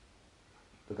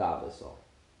the godly soul?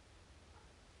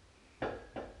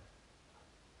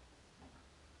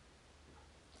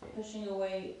 pushing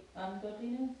away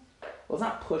ungodliness? Well, it's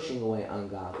not pushing away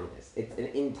ungodliness. It's an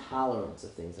intolerance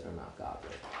of things that are not godly.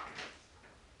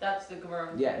 That's the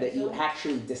Gemara. Yeah, that you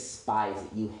actually despise it.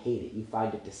 You hate it. You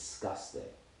find it disgusting.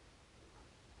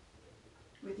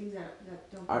 With things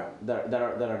that don't That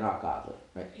are not godly,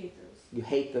 right? I hate those. You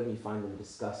hate them. You find them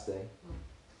disgusting.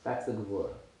 That's the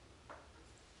Gevurah.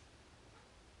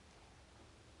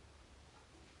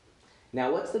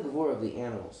 Now, what's the Gevurah of the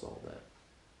animal soul then?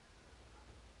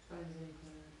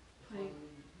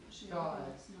 God.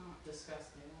 It's not.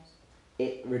 Disgusting.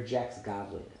 It rejects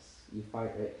godliness. You find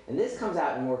it, and this comes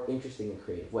out in more interesting and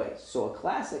creative ways. So a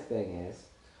classic thing is,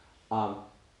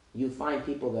 you find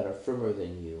people that are firmer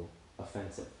than you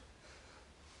offensive.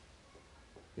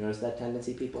 You notice that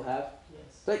tendency people have? Yes.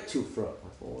 It's like too firm.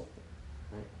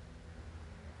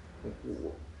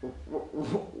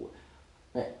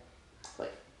 Right?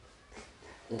 Like,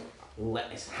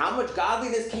 how much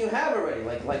godliness can you have already?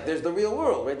 Like there's the real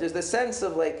world, right? There's the sense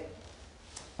of like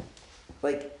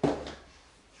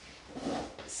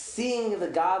seeing the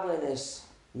godliness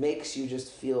makes you just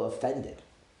feel offended,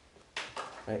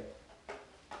 right?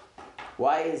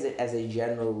 Why is it, as a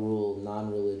general rule,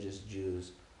 non-religious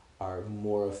Jews are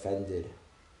more offended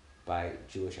by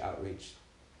Jewish outreach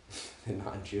than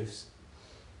non-Jews?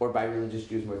 Or by religious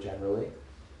Jews more generally?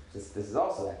 This is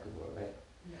also that good word, right?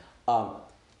 Yeah.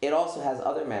 It also has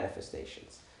other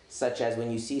manifestations, such as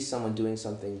when you see someone doing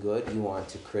something good, you want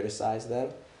to criticize them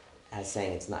as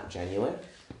saying it's not genuine,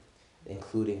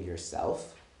 including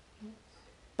yourself.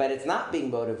 But it's not being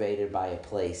motivated by a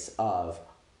place of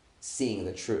seeing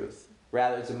the truth.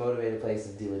 Rather, it's a motivated place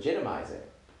of delegitimizing.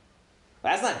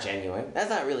 That's not genuine. That's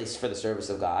not really for the service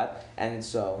of God. And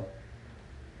so,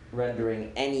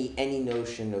 rendering any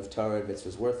notion of Torah and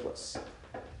mitzvahs worthless.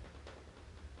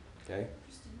 Okay?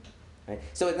 Right?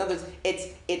 So in other words,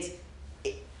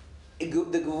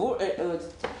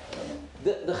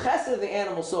 the chesed of the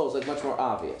animal soul is like much more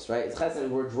obvious, right? It's chesed,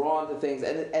 we're drawn to things,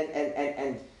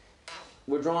 and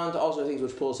we're drawn to also things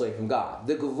which pull us away from God.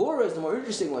 The gevurah is the more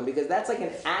interesting one because that's like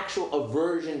an actual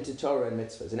aversion to Torah and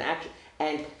mitzvahs,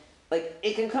 and like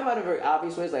it can come out in very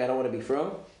obvious ways, like I don't want to be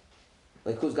frum,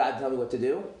 like who's God to tell me what to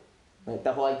do, right?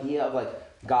 The whole idea of like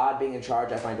God being in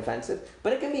charge I find offensive,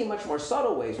 but it can be in much more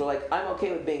subtle ways where like I'm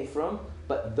okay with being frum,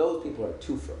 but those people are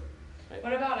too frum. Right?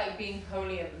 What about like being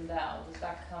holier than thou? Does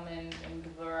that come in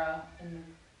Gevurah?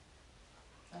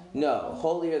 No,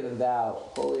 holier than thou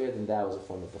is a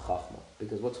form of the chachma,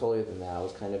 because what's holier than thou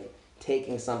is kind of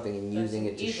taking something and using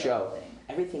it to show.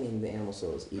 Everything in the animal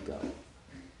soul is ego.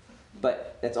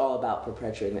 But that's all about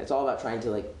perpetuating. It's all about trying to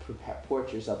like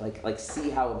purport yourself, like see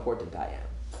how important I am.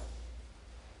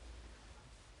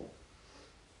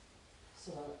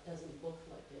 So it doesn't look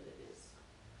like it is.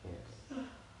 Yes.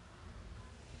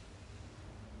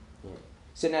 Yeah.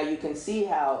 So now you can see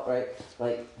how, right,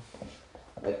 like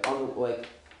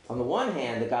on the one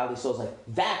hand, the godly soul is like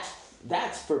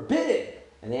that's forbidden,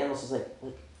 and the animal soul is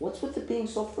like what's with it being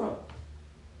so frum?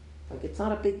 Like it's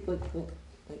not a big like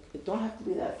it don't have to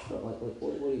be that frum. Like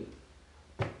what do you?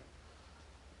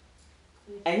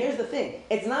 And here's the thing: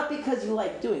 it's not because you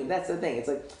like doing it. That's the thing. It's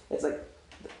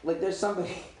like there's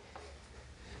somebody.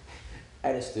 I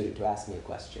had a student who asked me a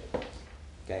question.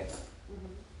 Okay.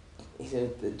 He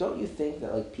said, "Don't you think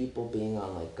that like people being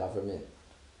on like government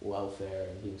welfare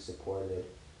and being supported,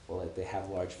 or like they have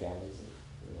large families and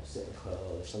sit in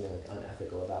clothes, there's something like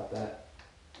unethical about that?"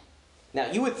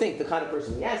 Now you would think the kind of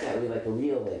person he asked that would be like a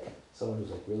real like someone who's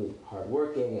like really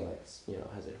hardworking and like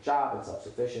has a job and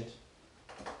self-sufficient.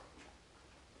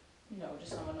 No,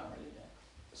 just someone not really there.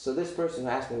 So this person who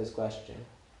asked me this question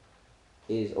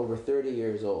is over 30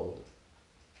 years old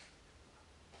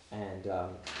and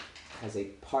has a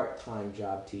part-time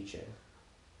job teaching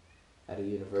at a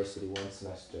university one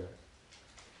semester.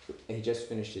 And he just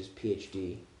finished his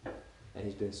PhD, and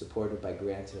he's been supported by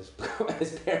grants by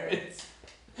his parents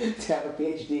to have a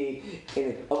PhD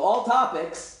in, of all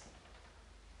topics,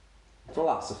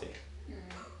 philosophy.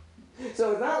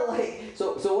 So it's not like,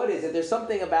 so what is it? There's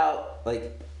something about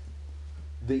like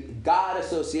the God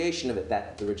association of it,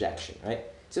 that the rejection, right?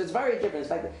 So it's very different. It's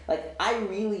like I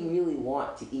really, really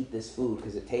want to eat this food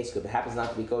because it tastes good, but it happens not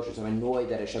to be kosher, so I'm annoyed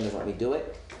that Hashem doesn't let me do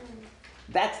it.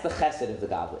 That's the chesed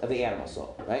of the animal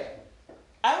soul, right?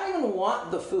 I don't even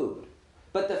want the food,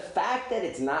 but the fact that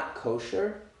it's not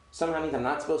kosher somehow means I'm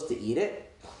not supposed to eat it.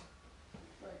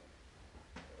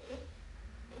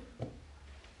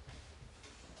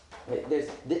 Right? There's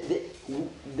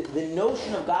the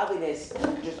notion of godliness,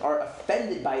 you just are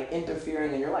offended by it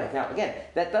interfering in your life. Now, again,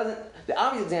 that doesn't. The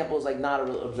obvious example is like not a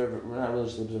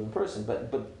religiously observant person,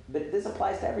 but this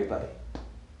applies to everybody.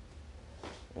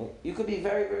 Right? You could be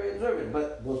very, very observant,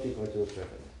 but those people are too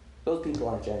observant. Those people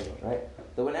aren't genuine, right?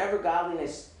 So whenever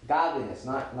godliness,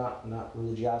 not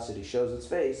religiosity, shows its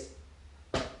face,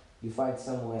 you find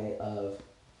some way of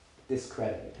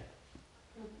discrediting it.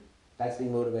 That's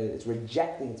being motivated. It's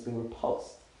rejecting. It's being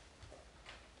repulsed.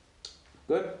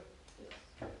 Good?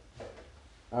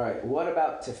 All right. What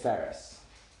about Tiferes?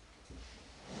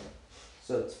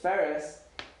 So Tiferes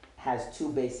has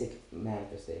two basic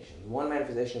manifestations. One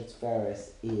manifestation of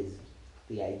Tiferes is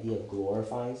the idea of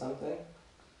glorifying something,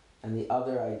 and the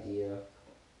other idea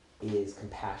is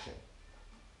compassion.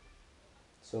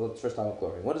 So let's first talk about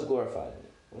glorifying. What does glorify mean?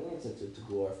 What does it mean to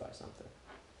glorify something?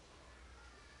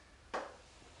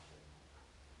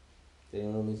 Do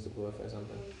anyone know what it means to glorify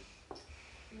something?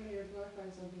 When you're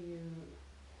glorifying something, you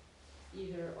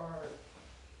either are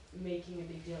making a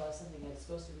big deal out of something that's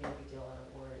supposed to be a big deal out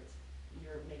of, or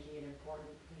you're making it important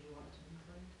because you want it to be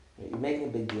important. You're making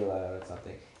a big deal out of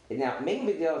something. Now, making a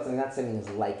big deal out of something, not saying is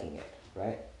liking it,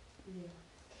 right? Yeah.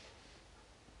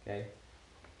 Okay.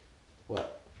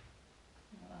 What?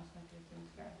 Well, that's my two things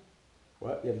first.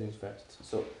 What? You have things first.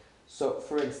 So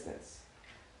for instance,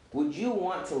 would you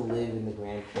want to live in the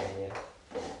Grand Canyon?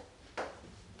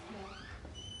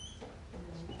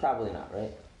 Probably not,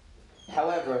 right?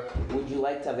 However, would you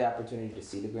like to have the opportunity to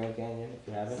see the Grand Canyon if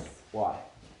you haven't? Why?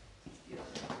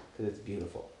 Because it's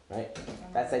beautiful, right?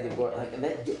 That's the idea of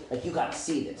like you gotta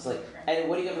see this. Like, and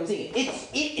what do you get from seeing it?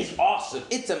 It is awesome.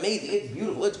 It's amazing. It's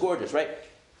beautiful. It's gorgeous, right?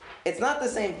 It's not the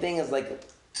same thing as like,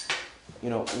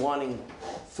 wanting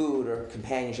food or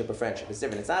companionship or friendship. It's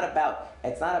different. It's not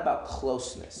about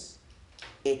closeness.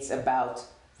 It's about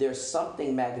there's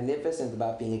something magnificent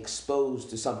about being exposed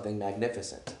to something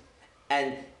magnificent.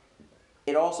 And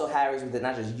it also carries with it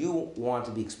not just you want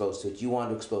to be exposed to it, you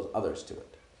want to expose others to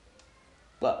it.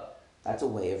 Well, that's a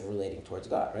way of relating towards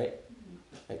God, right?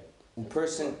 Right? In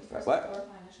person, what? Glorifying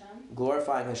Hashem.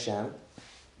 Glorifying Hashem,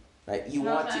 right? You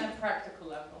Not want on to. a practical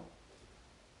level.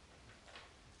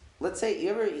 Let's say you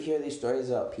ever hear these stories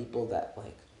about people that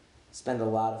like spend a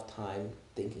lot of time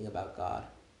thinking about God.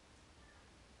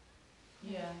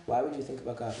 Yeah. Why would you think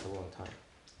about God for a long time?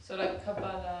 So like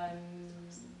Kabbalah and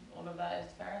all of that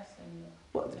is Ferris and.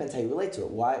 Well, it depends how you relate to it.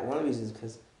 Why? One of the reasons is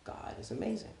because God is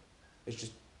amazing. It's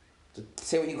just to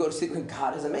say when you go to sleep,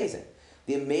 God is amazing.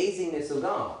 The amazingness of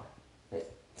God. Right?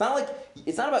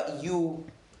 It's not about you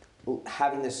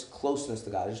having this closeness to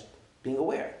God. It's just being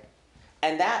aware.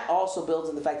 And that also builds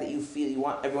in the fact that you feel you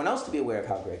want everyone else to be aware of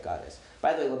how great God is.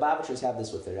 By the way, Lubavitchers have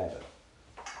this with their Rebbe.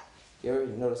 You ever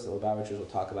notice that Lubavitchers will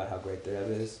talk about how great their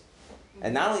Rebbe is?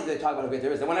 And not only do they talk about how great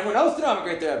their Rebbe is, they want everyone else to know how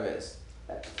great their Rebbe is.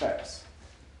 That's first.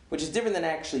 Which is different than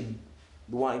actually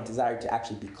wanting desire to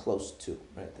actually be close to,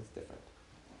 right? That's different.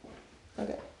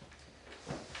 Okay.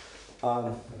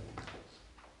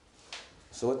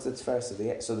 So what's the first of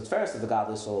the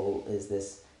godly soul is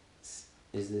this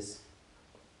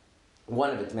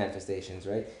one of its manifestations,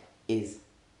 right? Is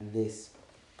this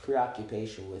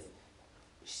preoccupation with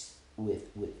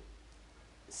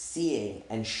seeing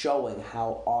and showing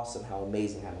how awesome, how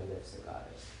amazing, how magnificent God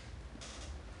is.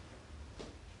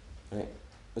 Right?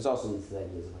 There's also these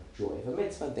ideas of like joy, of a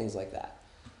mitzvah and things like that.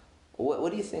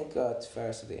 What do you think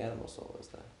Tiferes of the animal soul is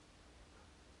then?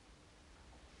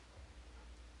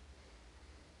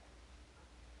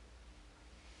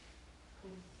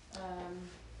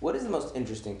 What is the most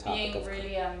interesting topic Being of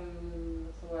really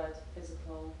what's the word?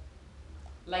 Physical,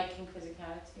 liking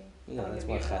physicality. No, Having that's a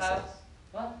more beautiful chesed. house.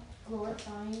 What?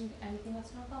 Glorifying anything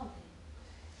that's not godly.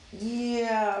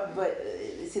 Yeah, but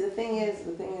see the thing is,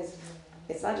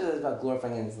 it's not just about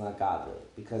glorifying and it's not godly,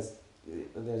 because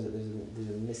there's a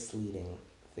misleading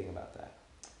thing about that.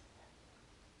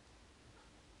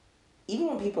 Even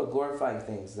when people are glorifying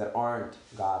things that aren't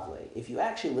godly, if you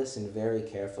actually listen very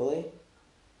carefully,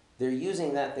 they're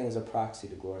using that thing as a proxy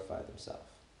to glorify themselves.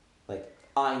 Like,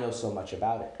 I know so much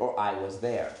about it, or I was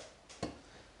there.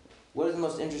 What is the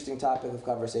most interesting topic of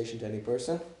conversation to any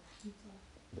person?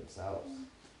 Themselves.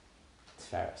 It's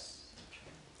Ferris.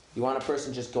 You want a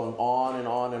person just going on and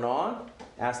on and on?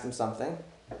 Ask them something.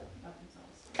 Not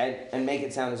themselves. And make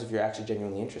it sound as if you're actually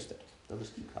genuinely interested. They'll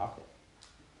just keep talking.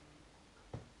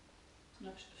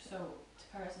 So,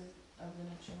 Tiferes of the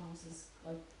Neshamos is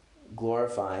like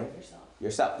Glorifying yourself.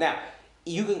 yourself. Now,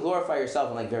 you can glorify yourself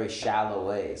in like very shallow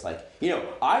ways. Like,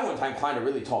 I one time climbed a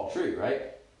really tall tree, right?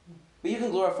 But you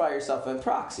can glorify yourself in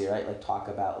proxy, right? Like talk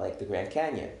about like the Grand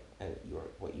Canyon and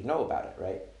what you know about it,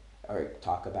 right? Or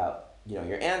talk about,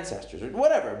 your ancestors or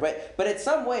whatever. But in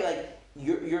some way, like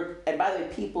you're and by the way,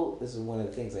 people, this is one of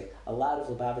the things, like a lot of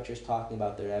Lubavitchers talking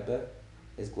about their Rebbe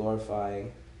is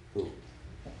glorifying who? I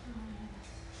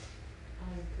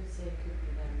could say it could be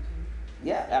that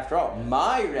yeah, after all,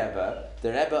 my Rebbe, the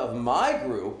Rebbe of my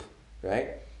group,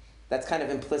 right? That's kind of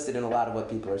implicit in a lot of what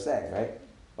people are saying, right?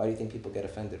 Why do you think people get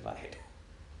offended by it?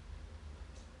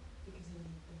 Because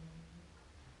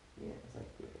Yeah, it's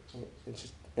like, it's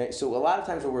just, right? So a lot of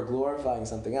times when we're glorifying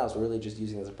something else, we're really just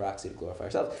using it as a proxy to glorify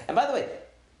ourselves. And by the way,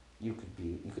 you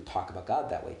could talk about God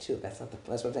that way too. That's what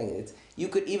I'm saying. You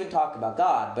could even talk about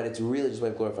God, but it's really just a way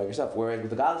of glorifying yourself. Whereas with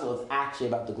the godly soul, it's actually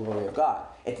about the glory of God.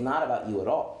 It's not about you at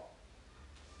all.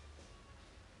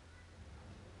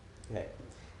 Okay.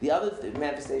 The other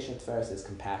manifestation of Tiferes is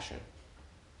compassion.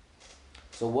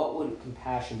 So what would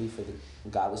compassion be for the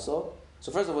godly soul?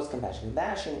 So first of all, what's compassion?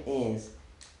 Compassion is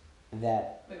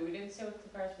that... Wait, we didn't say what the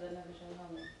first for the Nefesh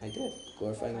HaHamid. I did.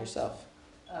 Glorifying yourself.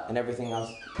 Oh. And everything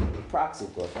else, proxy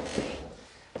glorifying.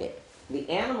 Okay. The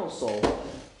animal soul,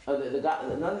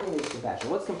 another thing is compassion.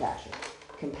 What's compassion?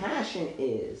 Compassion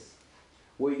is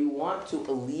where you want to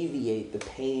alleviate the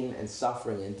pain and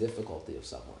suffering and difficulty of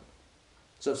someone.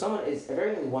 So if someone is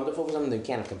very wonderful for someone, then you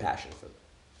can't have compassion for them.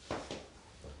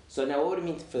 So now what would it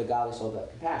mean for the godly soul to have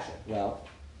compassion? Well,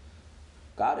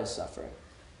 God is suffering.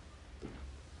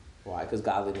 Why? Because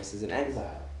godliness is in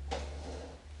exile.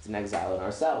 It's an exile in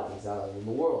ourselves, exile in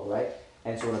the world, right?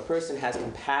 And so when a person has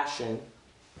compassion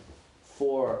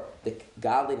for the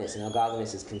godliness and how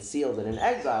godliness is concealed and in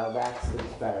exile, that's the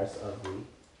Tiferes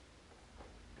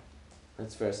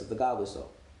of the godly soul.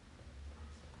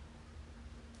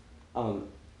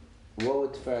 What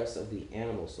would Tiferes of the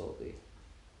animal soul be?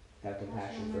 Have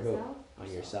compassion for who?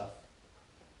 On yourself.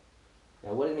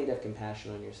 Now, what does it mean to have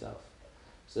compassion on yourself?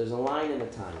 So there's a line in the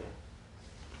Tanya,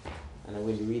 and I'm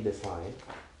going to read this line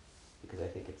because I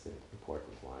think it's an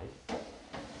important line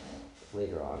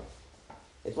later on.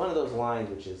 It's one of those lines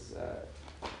which is a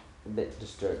bit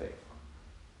disturbing.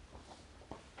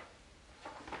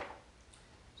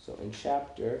 So in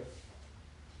chapter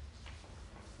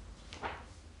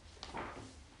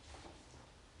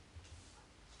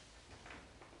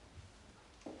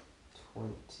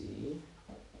 20,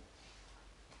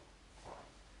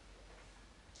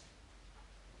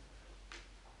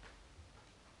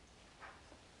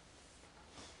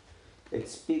 it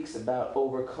speaks about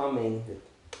overcoming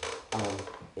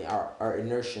our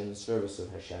inertia in the service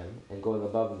of Hashem and going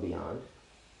above and beyond.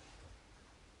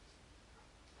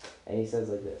 And he says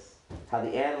like this: how the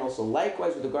animal, so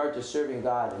likewise with regard to serving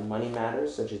God in money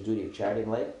matters, such as duty of charity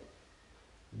and like,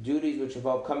 duties which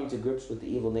involve coming to grips with the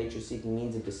evil nature, seeking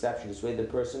means of deception to dissuade the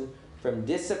person from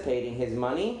dissipating his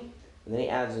money, and then he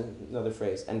adds another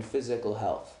phrase, and physical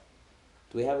health.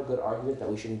 Do we have a good argument that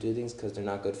we shouldn't do things because they're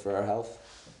not good for our health?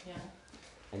 Yeah.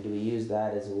 And do we use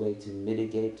that as a way to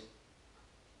mitigate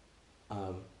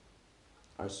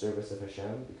our service of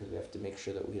Hashem, because we have to make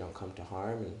sure that we don't come to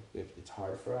harm, and it's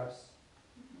hard for us?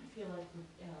 I feel like,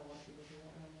 yeah, a lot of people do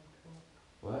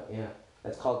that around What? Yeah.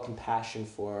 That's called compassion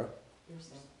for,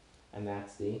 yourself. and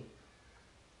that's the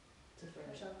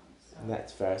Tiferes.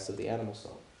 Tiferes of the animal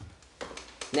soul.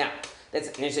 Now, and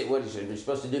you say, what is it? We're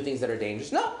supposed to do things that are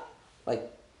dangerous? No.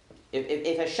 Like,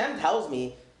 if Hashem tells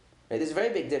me, right, there's a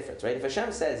very big difference, right? If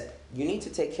Hashem says, you need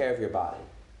to take care of your body.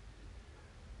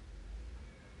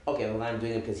 Okay, well, I'm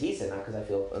doing it because he said, not because I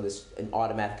feel an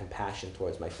automatic compassion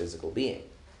towards my physical being.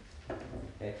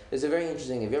 Okay? There's a very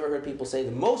interesting, have you ever heard people say,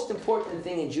 the most important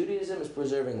thing in Judaism is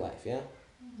preserving life, yeah?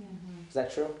 Mm-hmm. Is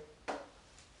that true?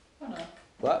 Why not?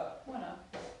 What? Why not?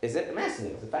 Is it? I'm asking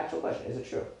you, it's a factual question. Is it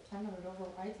true? I know it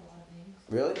overrides a lot of things.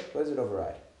 Really? What does it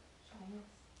override? Shabbos.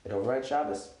 It overrides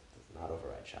Shabbos? It does not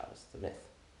override Shabbos. It's a myth.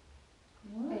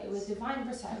 What? Okay, it was divine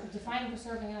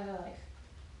preserving another life.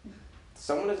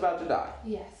 Someone is about to die.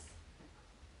 Yes.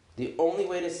 The only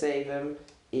way to save him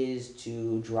is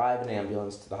to drive an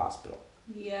ambulance to the hospital.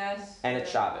 Yes. And it's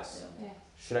Shabbos. Yeah.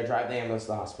 Should I drive the ambulance to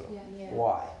the hospital? Yeah.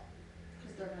 Why?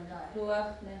 Because they're gonna die.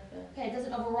 Ruach nefesh. Okay, it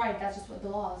doesn't override. That's just what the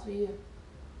law is for you.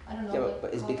 I don't know. Yeah, what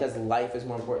but it's how- because life is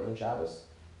more important than Shabbos?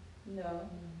 No.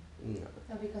 No.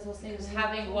 No, because he'll save. Because him.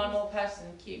 having one more person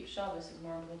keep Shabbos is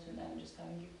more important than just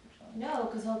having you keep Shabbos. No,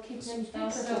 because he'll keep him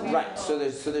That's free. so Right, so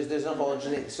there's no whole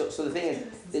thing. So the thing is,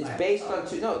 it's based on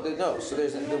two. No. So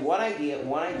there's the one idea.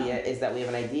 One idea is that we have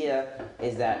an idea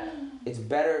is that it's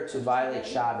better to violate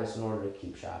Shabbos in order to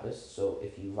keep Shabbos. So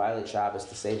if you violate Shabbos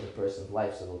to save the person's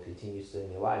life, so they'll continue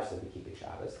staying alive, so they'll be keeping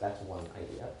Shabbos. That's one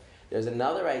idea. There's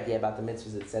another idea about the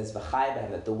mitzvahs that says v'chai b'hem,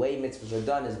 that the way mitzvahs are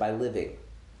done is by living.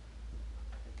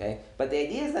 Okay? But the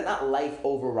idea is that not life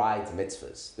overrides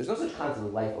mitzvahs. There's no such concept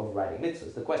of life overriding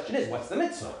mitzvahs. The question is, what's the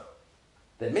mitzvah?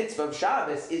 The mitzvah of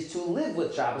Shabbos is to live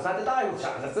with Shabbos, not to die with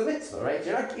Shabbos. That's the mitzvah, right?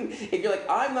 If you're like,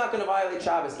 I'm not going to violate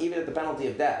Shabbos even at the penalty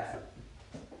of death,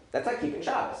 that's not keeping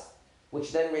Shabbos.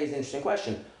 Which then raises an interesting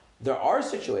question. there are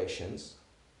situations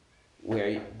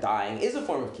where dying is a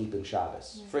form of keeping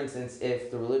Shabbos. For instance,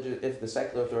 if the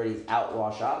secular authorities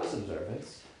outlaw Shabbos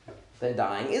observance, then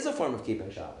dying is a form of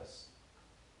keeping Shabbos.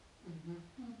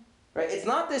 Right? It's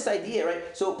not this idea, right?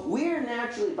 So we're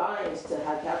naturally biased to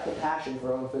have compassion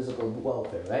for our own physical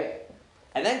welfare, right?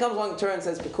 And then comes along the Torah and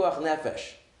says, Pekuach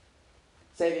Nefesh,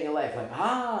 saving a life. Like,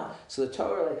 so the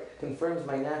Torah confirms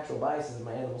my natural biases in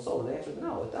my animal soul. The answer is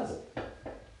no, it doesn't.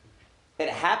 It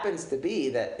happens to be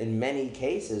that in many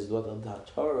cases, what the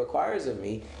Torah requires of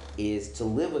me is to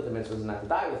live with the mitzvahs and not to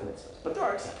die with mitzvahs. But there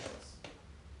are exceptions.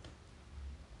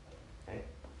 Okay?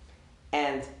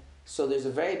 And so there's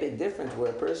a very big difference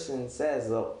where a person says,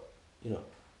 well,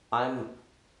 I'm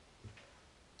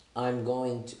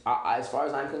going to, as far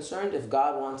as I'm concerned, if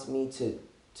God wants me to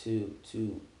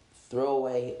throw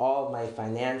away all of my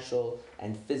financial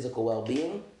and physical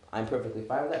well-being, I'm perfectly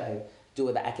fine with that.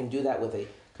 I can do that with a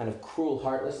kind of cruel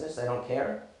heartlessness. I don't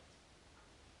care.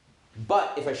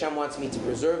 But if Hashem wants me to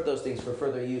preserve those things for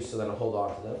further use, so then I'll hold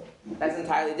on to them, that's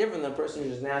entirely different than a person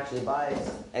who's just naturally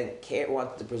biased and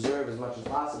wants to preserve as much as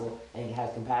possible and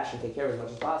has compassion, take care of as much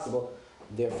as possible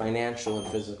their financial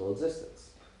and physical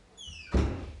existence.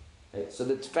 Right? So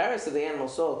the tiferes of the animal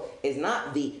soul is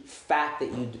not the fact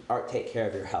that you take care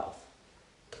of your health.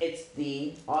 It's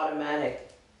the automatic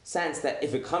sense that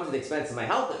if it comes at the expense of my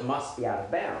health, it must be out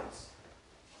of bounds.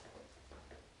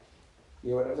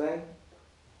 You know what I'm saying?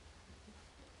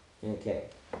 Okay.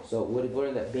 So we've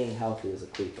learned that being healthy is a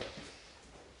klipa.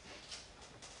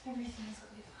 Everything is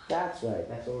klipa. That's right.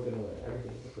 That's what we're going to learn.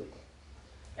 Everything is a klipa.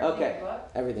 Everything Okay. is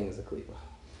what? Everything is a klipa.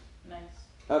 Nice.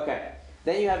 Okay.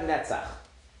 Then you have netzach.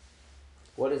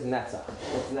 What is netzach?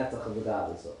 What's netzach of the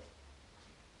godly soul?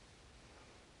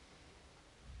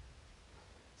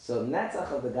 So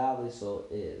netzach of the godly soul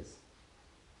is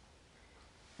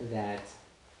that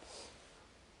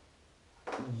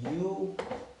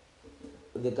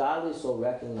the godly soul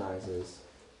recognizes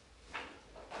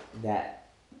that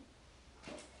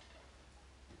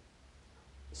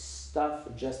stuff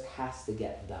just has to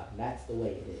get done. That's the way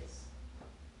it is.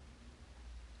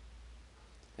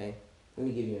 Okay? Let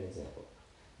me give you an example.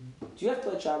 Do you have to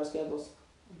light Shabbos candles?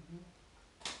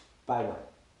 By when?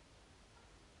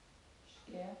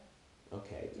 Yeah.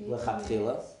 Okay.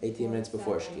 L'chatchila, 18 minutes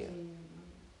before Shkia.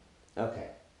 Okay.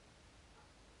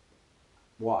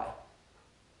 Why?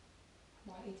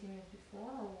 Why 18 minutes before,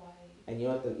 or why? And you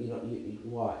know what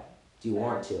why? Do you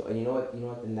want to? And you know what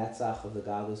the netzach of the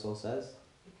godly soul says?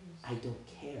 I don't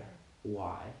care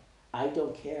why. I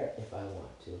don't care if I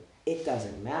want to. It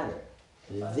doesn't matter.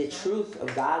 The truth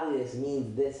of godliness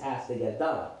means this has to get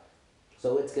done.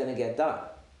 So it's going to get done.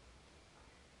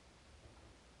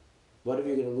 What if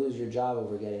you're going to lose your job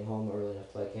over getting home early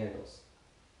enough to light candles?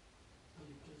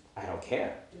 I don't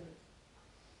care.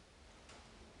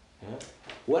 Yeah?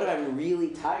 What if I'm really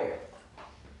tired?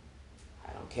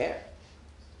 I don't care.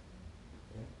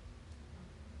 Yeah?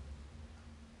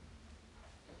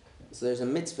 So there's a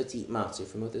mitzvah to eat matzah. You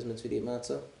familiar with this mitzvah to eat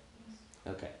matzah?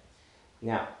 Okay.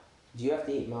 Now, do you have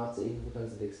to eat matzah even if it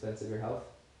comes at the expense of your health?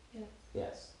 Yeah.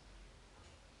 Yes.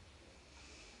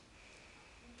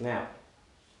 Now,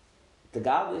 the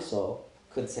godly soul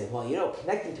could say, well,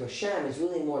 connecting to Hashem is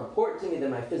really more important to me than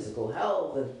my physical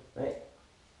health, and, right?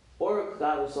 Or the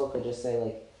godly soul could just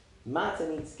say, matzah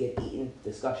needs to get eaten,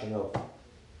 discussion over.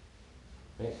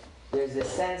 Right? There's this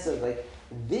sense of,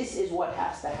 this is what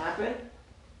has to happen,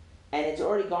 and it's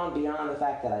already gone beyond the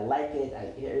fact that I like it.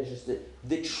 It's just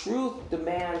the truth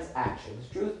demands action.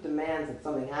 The truth demands that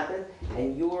something happens,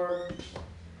 and you've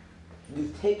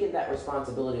taken that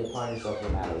responsibility upon yourself no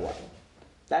matter what.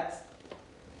 That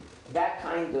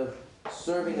kind of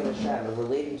serving of Hashem, of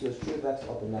relating to His truth, that's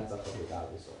called the netzach of the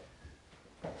godly soul.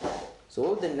 So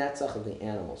what would the netzach of the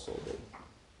animal soul be?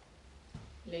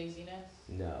 Laziness?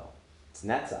 No. It's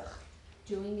netzach.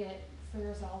 Doing it for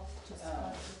yourself, just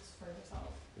because it's for yourself.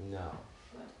 No.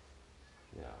 Good.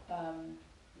 No.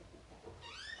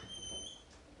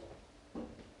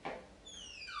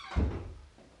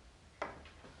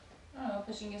 I don't know,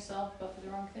 pushing yourself but for the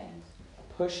wrong things.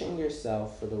 Pushing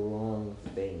yourself for the wrong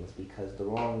things because the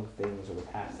wrong things are what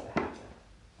has to happen.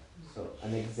 So,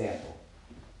 an example.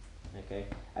 Okay?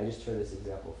 I just heard this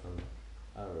example from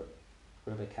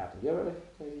Rabbi Kaufmann. You have Rabbi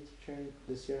Kaufmann teacher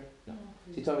this year? No.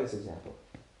 So he told me this example.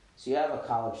 So you have a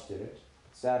college student,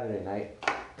 Saturday night.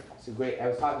 It's a great, I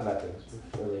was talking about this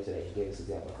earlier today. He gave this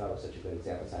example. I thought it was such a good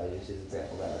example. So I used his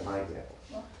example rather than my example.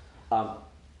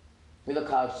 We have a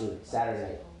college student, Saturday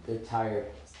night. They're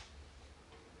tired.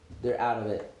 They're out of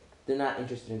it. They're not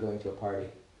interested in going to a party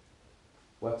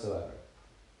whatsoever.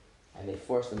 And they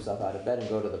force themselves out of bed and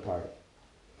go to the party.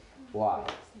 Why?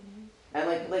 And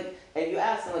and you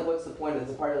ask them what's the point? Is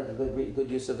the party a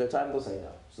good use of their time? They'll say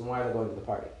no. So why are they going to the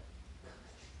party?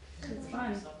 It's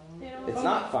fun. It's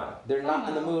not fun. They're not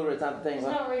in the mood, or it's not the thing.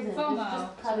 There's no reason. FOMO.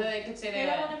 Just So they could say they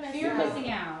don't want to miss Fear of out.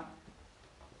 missing out.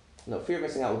 No, fear of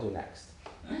missing out we'll do next.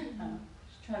 Just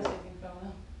translating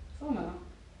FOMO. FOMO.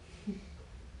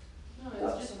 No,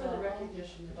 it's just for the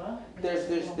recognition that.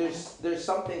 There's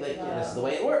something this is the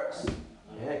way it works.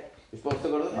 Okay? You're supposed to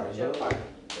go to the party. Go to the party.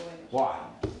 Why?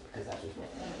 Because that's your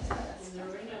In the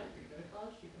arena, you go to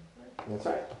college, you can play. That's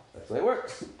right. That's the way it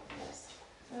works.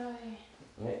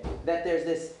 Right? That there's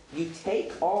this, you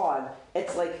take on,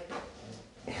 it's like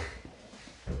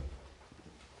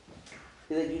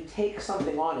you take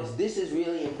something on, this is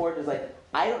really important. It's like,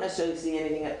 I don't necessarily see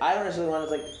anything, I don't necessarily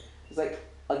want, it's like,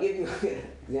 I'll give you an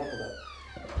example though.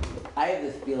 I have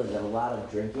this feeling that a lot of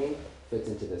drinking fits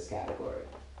into this category.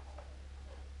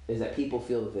 Is that people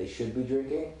feel that they should be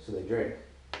drinking, so they drink.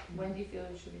 When do you feel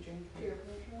you should be drinking? Peer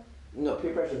pressure. No,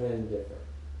 peer pressure is anything different.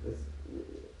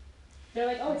 They're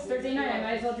like, oh, it's Thursday night, I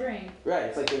might as well drink. Right,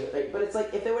 it's but it's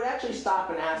like if they would actually stop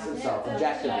and ask themselves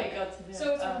objectively.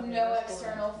 So it's with no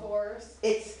external force.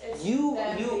 It's It's you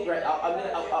them right.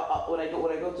 When I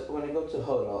go to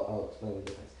Hod, I'll explain the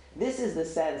difference. This is the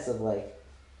sense of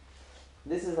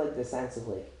this is the sense of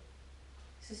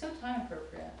This is so time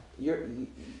appropriate.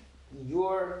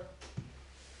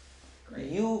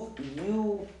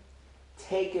 you've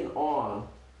taken on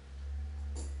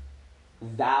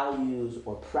values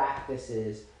or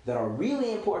practices that are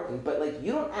really important, but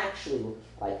you don't actually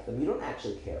like them, you don't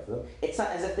actually care for them. It's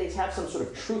not as if they have some sort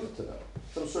of truth to them,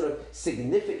 some sort of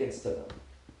significance to them.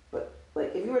 But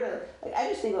if you were to I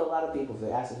just think of a lot of people, if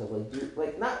they ask themselves do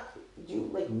you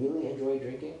really enjoy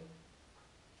drinking?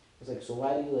 It's so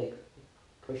why do you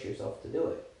push yourself to do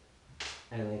it?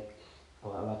 And a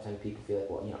lot of times people feel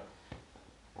well,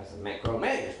 as a grown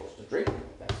man you're supposed to drink,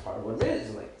 that's part of what it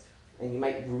is, and you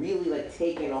might really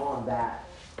taking on that.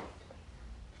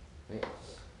 Right?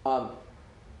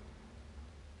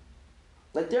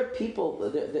 There are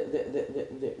people.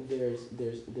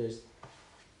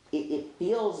 It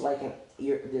feels like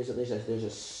there's a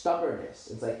stubbornness.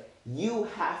 It's you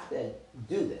have to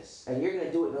do this, and you're going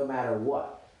to do it no matter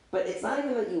what. But it's not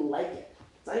even that you like it.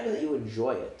 It's not even that you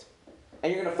enjoy it,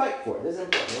 and you're going to fight for it. This is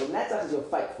important. When that's something you'll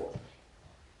fight for.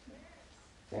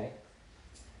 Okay.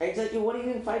 And it's what are you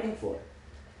even fighting for?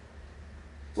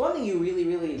 It's one thing you really,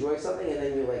 really enjoy something and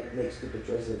then you make stupid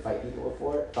choices and fight people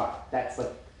for it. Fine. That's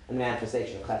a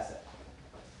manifestation of chesed.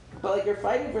 But you're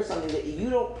fighting for something that you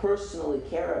don't personally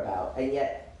care about and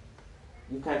yet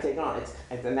you've kind of taken on.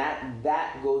 And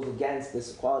that goes against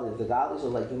this quality of the godly.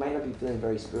 So you might not be feeling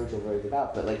very spiritual, very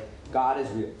devout, but God is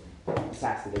real. This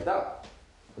has to get done.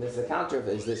 And this is the counter of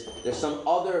it, is there's some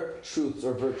other truths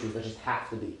or virtues that just have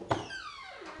to be.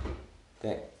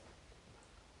 Okay.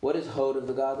 What is Hod of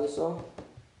the godly soul?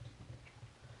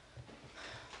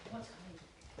 What's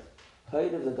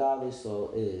Hod of the godly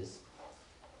soul is.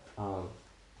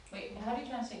 Wait, how do you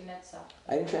translate Netzach?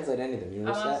 I didn't translate anything. You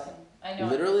notice that? I know.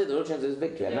 Literally, the little translation is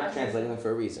victory. I'm Yeah, not translating them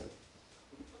for a reason.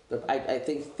 I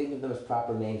think of them as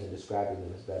proper names and describing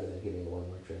them is better than giving a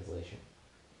one-word translation.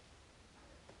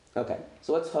 Okay,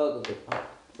 so what's Hod of the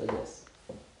like this?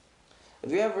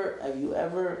 Have you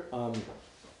ever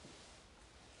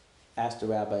asked a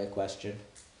rabbi a question,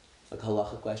 like a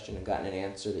halacha question, and gotten an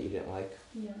answer that you didn't like?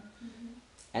 Yeah.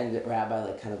 And the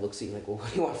rabbi kind of looks at you well, what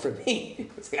do you want from me?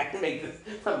 It's I can make this.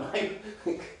 I'm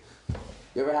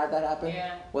you ever had that happen?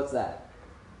 Yeah. What's that?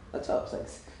 Let's hope.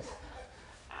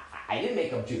 I didn't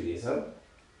make up Judaism.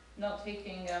 Not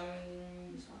taking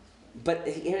But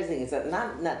here's the thing: is that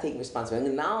not taking responsibility,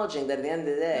 acknowledging that at the end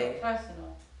of the day, no,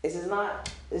 personal. this is not.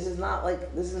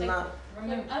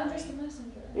 Remember, I'm just a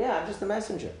messenger. Yeah, I'm just a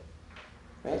messenger,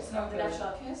 right? It's not The good.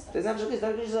 natural kiss. There's not just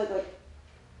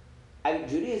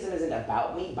Judaism isn't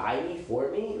about me, by me,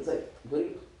 for me. It's what do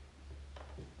you?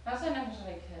 That's an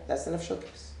extra kiss. That's the nefesh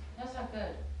kiss. That's not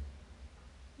good.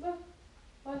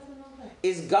 Why is it not good?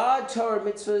 Is God, Torah,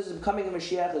 mitzvahs, becoming a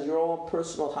Mashiach as your own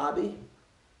personal hobby?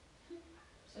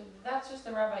 So that's just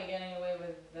the rabbi getting away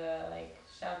with the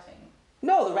shouting.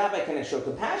 No, the rabbi can show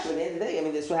compassion. At the end of the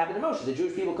day, this is what happened to Moshe. The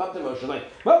Jewish people come to Moshe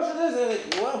Moshe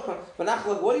this, and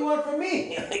what do you want from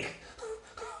me?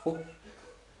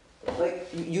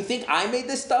 You think I made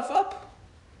this stuff up?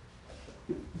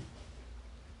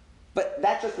 But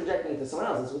that's just projecting it to someone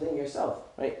else. It's within yourself,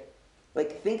 right?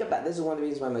 Think about, this is one of the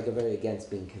reasons why I'm very against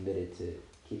being committed to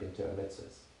keeping Torah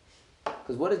mitzvahs.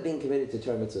 Because what does being committed to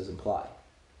Torah mitzvahs imply?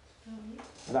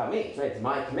 About me, right? It's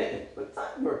my commitment, but it's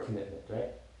not your commitment,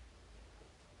 right?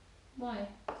 Why?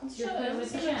 It's You're a putting with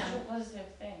such Hashem. a positive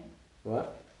thing.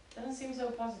 What? Doesn't seem so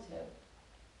positive.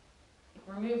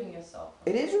 Like removing yourself.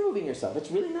 It is removing yourself.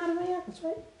 It's really not a way. That's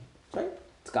right. That's right.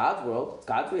 It's God's world. It's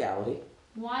God's reality.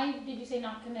 Why did you say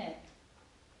not commit?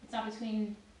 It's not between.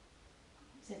 You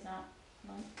said it's not.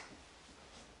 No.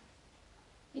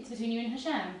 It's between you and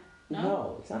Hashem.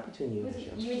 No? It's not between you and Was it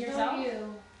Hashem. you and yourself?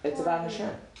 It's about Hashem.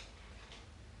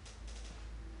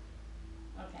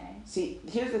 Okay. See,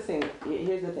 here's the thing.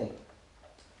 Here's the thing.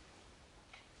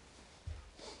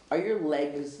 Are your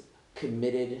legs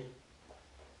committed?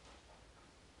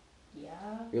 Yeah.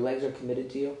 Your legs are committed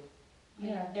to you?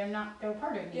 Yeah. They're not. They're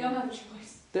part of you. You don't have a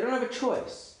choice. They don't have a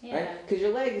choice, Yeah. right? Because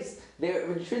your legs, they're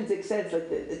in intrinsic sense, like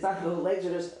it's not the legs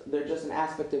are they're just an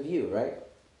aspect of you, right?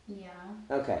 Yeah.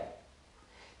 Okay.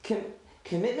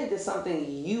 Commitment is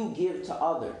something you give to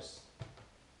others.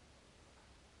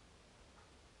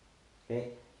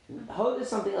 Okay. Hod is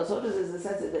something else. Hod is the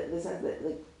sense that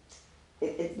like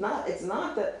it's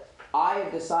not that I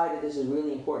have decided this is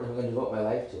really important. I'm going to devote my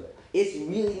life to it. It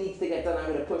really needs to get done. I'm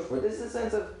going to push for it. This is a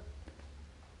sense of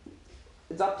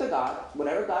it's up to God.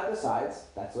 Whatever God decides,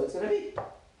 that's what it's going to be.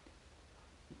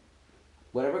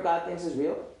 Whatever God thinks is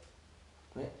real,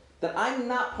 right? That I'm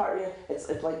not part of it.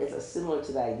 It's similar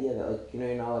to the idea that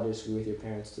you're not allowed to disagree with your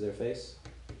parents to their face.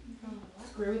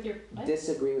 Screw with your. What?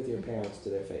 Disagree with your parents to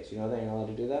their face. You know that you're not allowed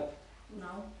to do that. No.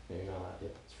 No, you're not allowed to.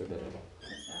 It's forbidden.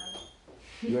 That's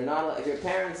sad. You're not allowed, if your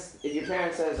parents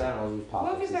says, I don't know, use What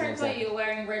politics. if your parents like you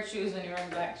wearing red shoes and you're wearing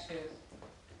black shoes?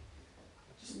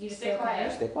 You just stay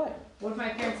quiet. Stay quiet. What if my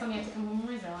parents tell me I have to come home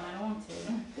from Israel and I don't want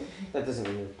to? That doesn't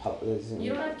mean public.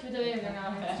 You don't have to do it if they're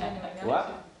not anyway.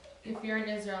 What? If you're in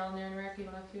Israel and they're in America, you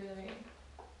don't have to do it.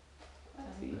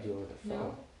 You do it with the phone.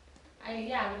 No.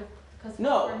 Because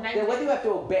No, then what do you have to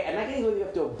obey? I'm not getting whether you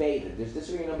have to obey them. There's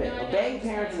disagreeing on obeying. No, I know, Obeying I'm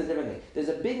parents is a saying. different thing. There's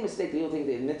a big mistake that people think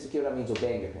that mitzvah means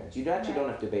obeying your parents. You actually don't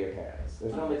have to obey your parents.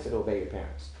 There's no Okay. mitzvah to obey your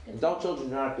parents. Good. Adult children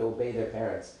do not have to obey their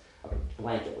parents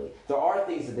blanketly. There are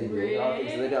things that they do, there are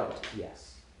things that they don't.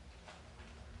 Yes.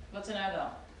 What's an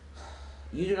adult?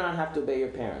 You do not have to obey your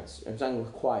parents. I'm saying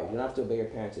required. You don't have to obey your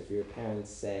parents if your parents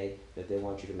say that they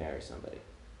want you to marry somebody.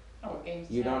 Oh, games.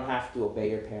 You don't have to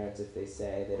obey your parents if they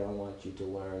say they don't want you to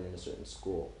learn in a certain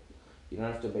school. You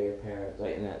don't have to obey your parents,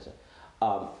 right? And that's,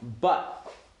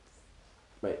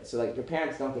 right. So your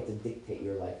parents don't get to dictate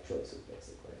your life choices,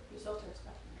 basically. You still have to respect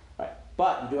them. Right.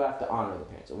 But you do have to honor the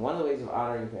parents. And one of the ways of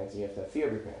honoring your parents, and you have to have fear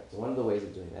of your parents. And one of the ways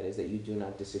of doing that is that you do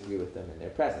not disagree with them in their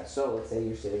presence. So let's say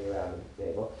you're sitting around the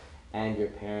table, and your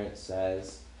parent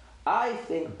says, "I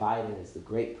think Biden is the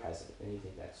great president," and you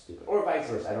think that's stupid, or vice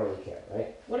versa. I don't really care,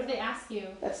 right? What if they ask you?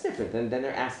 That's different. Then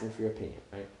they're asking for your opinion,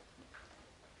 right?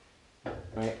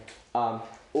 Right?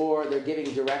 Or they're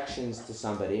giving directions to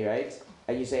somebody, right?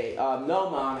 And you say, "No,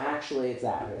 Mom, actually it's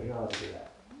that." Right? You're not allowed to do that.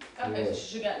 Okay, so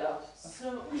she should get love.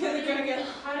 So They're gonna get.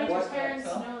 how do your What? parents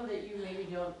So? know that you maybe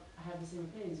don't have the same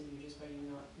opinions as you just by you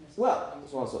not Well,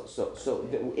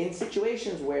 necessarily? in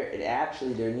situations where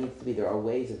there are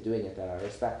ways of doing it that are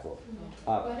respectful.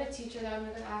 But a teacher that I'm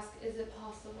gonna ask, is it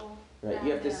possible? Right?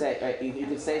 You have to say, right? You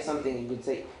could say something. You could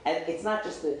say, and it's not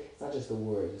just the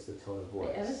words; it's the tone of voice.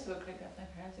 I ever spoke like that. My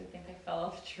parents would think I fell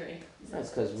off a tree. That's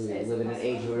because we Say live in an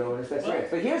something. age where we don't respect parents.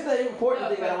 But here's the important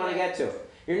thing that I want to get to: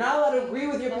 you're not allowed to agree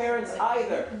with your parents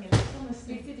either.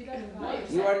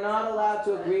 You are not allowed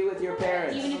to agree with your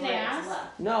parents. Even if they ask?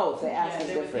 No, if they ask, Yeah, it's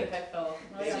they would different. think I fell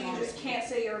off a So tree. you just can't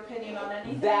say your opinion on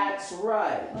anything? That's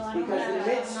right. Well, I don't Because know. the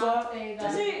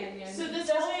mitzvah. So this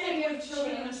whole thing with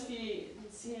children must be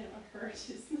seen and heard,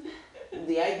 isn't it?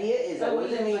 The idea is that what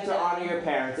does it mean to honor your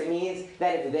parents? It means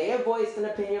that if they have voiced an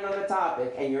opinion on a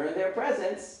topic and you're in their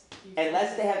presence,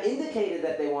 unless they have indicated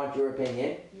that they want your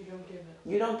opinion, You don't give it.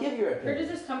 you don't give your Where opinion. does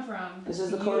this come from? This is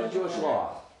the code of Jewish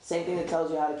law. Same thing that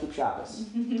tells you how to keep Shabbos.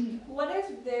 What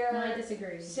if No, I they're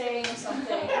disagree. saying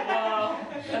something?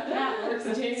 That works,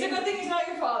 It's a good thing he's not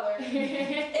your father. Does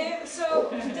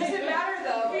it matter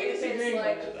though if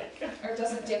it's or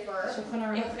does it differ if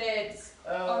it's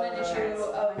on an issue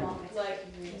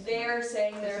of they're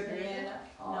saying their opinion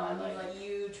on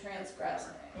you transgress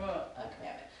a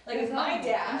commandment? Like if my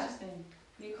dad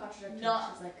You contradict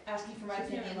not asking for my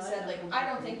opinion said I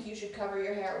don't think you should cover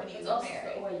your hair when you It's get also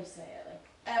married, the way you say it.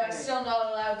 and I'm still not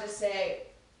allowed to say,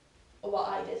 well,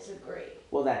 I disagree.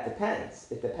 Well, that depends.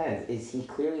 It depends. Is he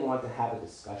clearly want to have a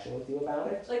discussion with you about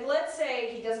it? Let's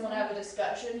say he doesn't want to have a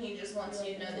discussion, he just wants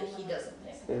you to know that he doesn't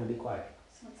think. Then be quiet.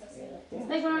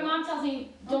 Like when my mom tells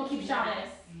me, don't keep Shabbos,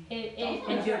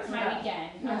 and do it for my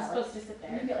weekend, I'm supposed to sit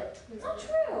there. It's not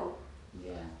true.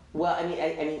 Well, I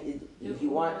mean, if you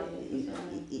want,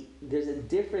 there's a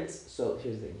difference. So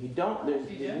here's the thing: you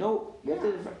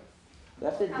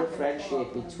have to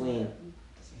differentiate between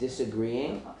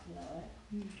disagreeing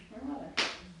Or mother.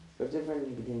 There's a difference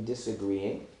between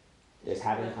disagreeing, there's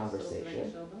having a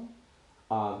conversation,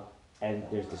 and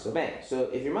there's disobeying. So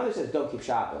if your mother says don't keep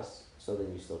Shabbos, so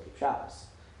then you still keep Shabbos.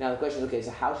 Now the question is, okay,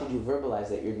 so how should you verbalize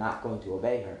that you're not going to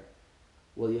obey her?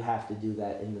 Well, you have to do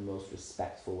that in the most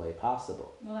respectful way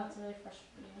possible. Well, that's really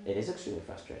frustrating. It is extremely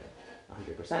frustrating,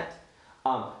 100%.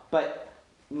 But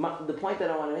the point that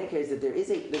I want to make here is that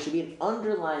there should be an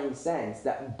underlying sense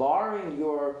that barring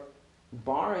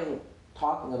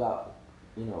talking about,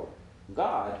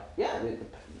 God,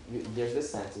 there's this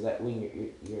sense that when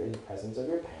you're in the presence of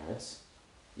your parents,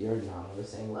 you're not on the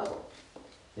same level.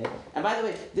 Okay? And by the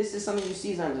way, this is something you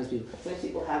see sometimes people. Sometimes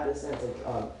people have this sense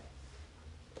of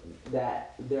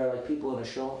that there are like people in a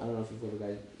shul. I don't know if you've ever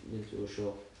guys been to a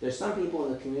shul. There's some people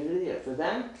in the community that for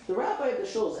them, the rabbi of the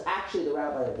shul is actually the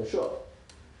rabbi of the shul.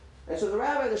 And so the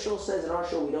rabbi of the shul says in our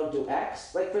shul we don't do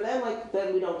X. Like for them,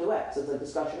 then we don't do X. It's like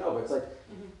discussion over. It's like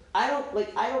I don't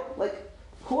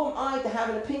who am I to have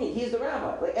an opinion? He's the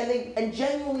rabbi. And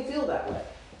genuinely feel that way.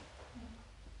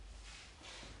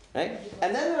 Right?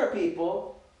 And then there are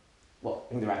people,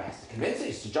 the rabbi has to convince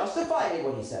you, to justify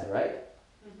what he said, right?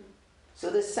 So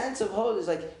this sense of hod is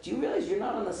like, do you realize you're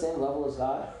not on the same level as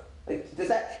God? Like,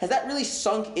 has that really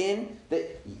sunk in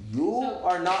that you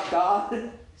are not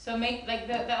God? So make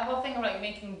that whole thing of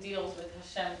making deals with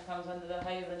Hashem comes under the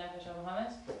Hayy Nefesh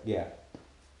Muhammad. Yeah.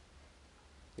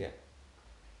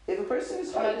 If a person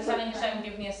is like telling Hashem,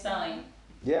 give me a sign.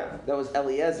 Yeah, that was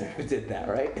Eliezer who did that,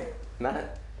 right? Not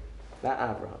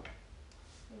Abraham.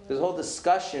 There's a whole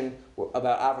discussion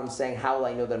about Avram saying, how will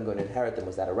I know that I'm going to inherit them?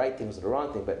 Was that a right thing? Was it a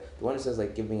wrong thing? But the one who says,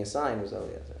 give me a sign was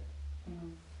Eliezer.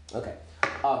 Mm-hmm. Okay.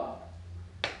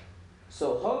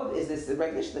 So Hod is the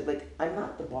recognition that, I'm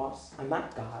not the boss. I'm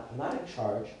not God. I'm not in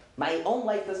charge. My own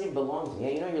life doesn't even belong to me.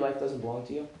 Yeah, you know your life doesn't belong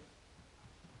to you?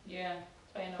 Yeah.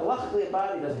 Luckily, a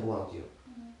body doesn't belong to you.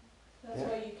 That's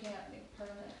why you can't make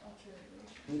permanent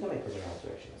alterations. You can make permanent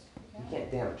alterations. You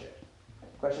can't damage it.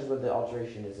 The question is whether the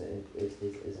alteration is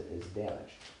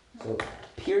damage. So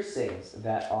piercings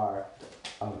that are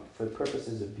for the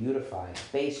purposes of beautifying,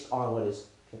 based on what is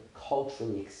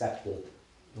culturally accepted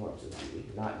norms of beauty,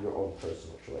 not your own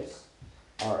personal choice,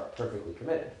 are perfectly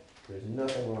permitted. There's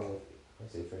nothing wrong with,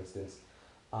 let's say, for instance,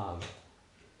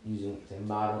 using, say,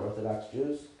 modern Orthodox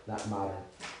Jews, not modern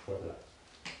Orthodox.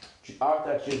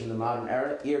 Orthodox Jews in the modern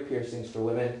era, ear piercings for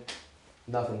women,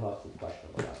 nothing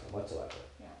questionable about them whatsoever.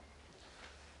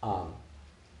 Yeah.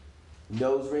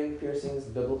 Nose ring piercings,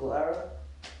 the biblical era,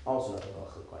 also nothing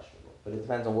questionable. But it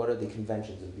depends on what are the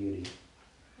conventions of beauty.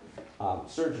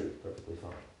 Surgery, perfectly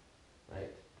fine,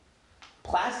 right?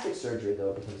 Plastic surgery,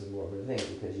 though, becomes a more of a thing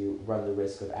because you run the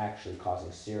risk of actually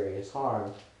causing serious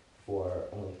harm for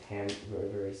only very,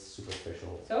 very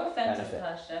superficial So offensive benefit. to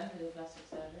Hashem to do plastic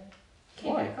surgery.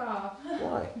 Why? Back off.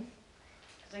 Why?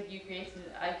 Because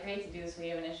I created you, so you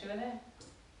have an issue with it?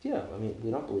 Yeah, I mean,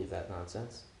 we don't believe that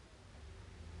nonsense.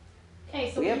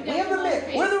 Okay, so We have the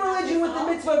we're the religion with the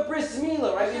mitzvah of bris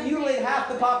milah, right? We mutilate half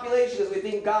the population because we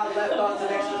think God left on some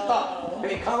extra stuff. I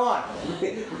mean, come on.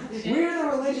 We're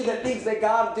the religion that thinks that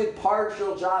God did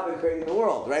partial job in creating the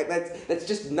world, right? That's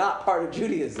just not part of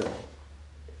Judaism.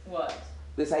 What?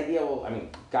 This idea,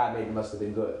 God must have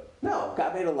been good. No,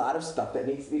 God made a lot of stuff that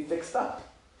needs to be fixed up.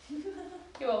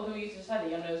 Yeah, well, who you just said that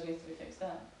your nose needs to be fixed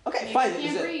up. Okay, fine.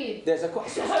 Can't breathe. There's a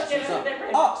question.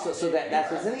 So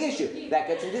that's what's in the issue. That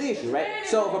gets into the issue, right?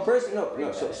 So if a person,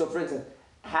 so for instance,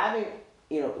 having,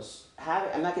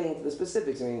 I'm not getting into the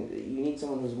specifics. I mean, you need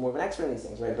someone who's more of an expert in these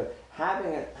things, right? But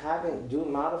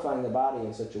modifying the body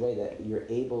in such a way that you're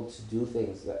able to do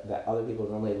things that other people are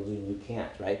normally able to do and you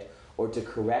can't, right? Or to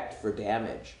correct for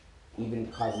damage, even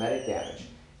cosmetic damage,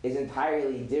 is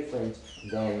entirely different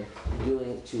than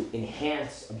doing to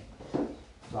enhance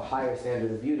a higher standard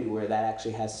of beauty where that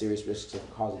actually has serious risks of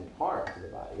causing harm to the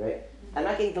body, right? I'm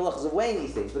not getting to levels of weighing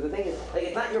these things, but the thing is,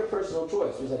 it's not your personal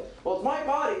choice. It's like, well, it's my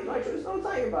body, it's my choice. No, it's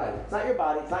not your body. It's not your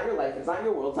body, it's not your life, it's not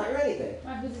your world, it's not your anything.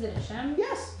 Who's it, Hashem?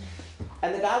 Yes.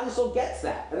 And the godly soul gets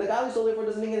that. And the godly soul therefore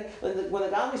doesn't think when the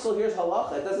godly soul hears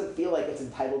halacha, it doesn't feel like it's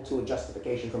entitled to a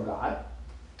justification from God.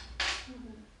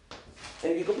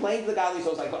 And if you complain to the godly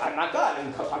soul, it's like, well, I'm not God. I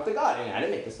mean, talk to God. I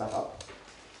didn't make this stuff up.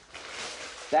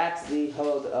 That's the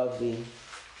hod of the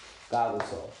godly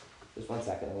soul. Just 1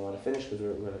 second. I want to finish because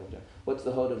we're going to come down. What's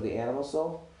the hod of the animal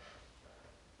soul?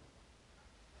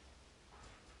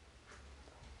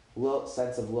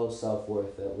 Sense of low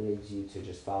self-worth that leads you to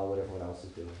just follow what everyone else is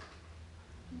doing.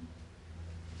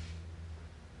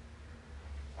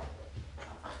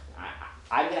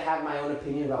 I'm gonna have my own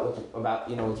opinion about what's going on.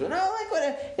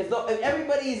 If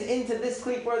everybody's into this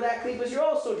clip or that clip, you're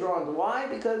also drawn to. Why?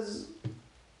 Because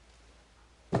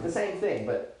the same thing,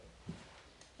 but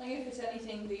Like if it's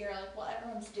anything that you're like, well,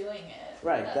 everyone's doing it.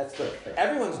 right, that's good.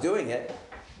 Everyone's doing it,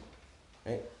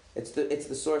 right? It's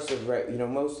the source of, right,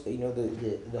 most, the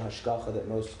hashgacha that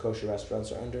most kosher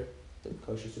restaurants are under, the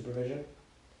kosher supervision.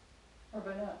 Or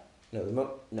by not?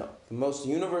 No, the most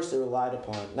universally relied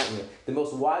upon, the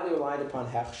most widely relied upon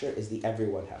hechsher is the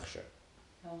everyone hechsher.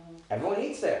 Everyone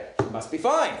eats there. It must be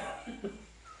fine.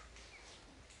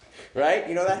 Right?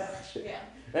 You know that? Yeah.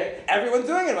 Right? Everyone's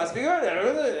doing it. It must be good.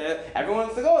 Everyone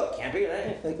wants to go. It can't be.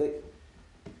 Right?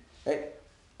 Right?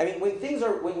 I mean, when things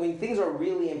are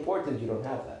really important, you don't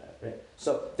have that. Right?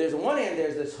 So there's on one hand,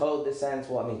 there's this sense.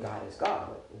 Well, I mean, God is God.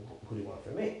 Who do you want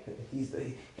from me?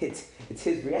 It's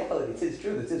His reality. It's His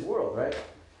truth. It's His world. Right?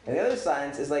 And the other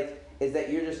side is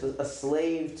that you're just a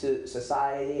slave to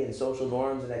society and social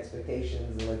norms and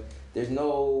expectations, and there's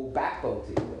no backbone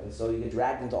to you, and so you get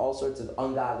dragged into all sorts of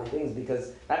ungodly things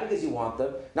not because you want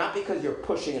them, not because you're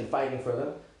pushing and fighting for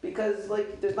them, because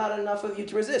there's not enough of you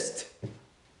to resist.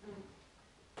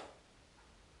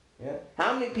 Yeah.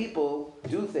 How many people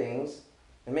do things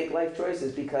and make life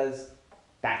choices because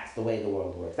that's the way the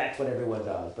world works? That's what everyone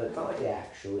does, but it's not like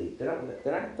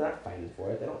they're not fighting for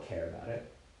it. They don't care about it.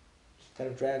 Just kind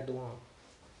of dragged along.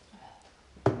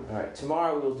 All right,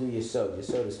 tomorrow we'll do Yesod.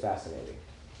 Yesod is fascinating.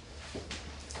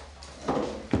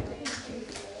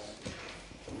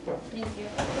 Thank you.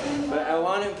 But I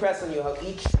want to impress on you how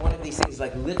each one of these things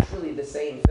is literally the same thing.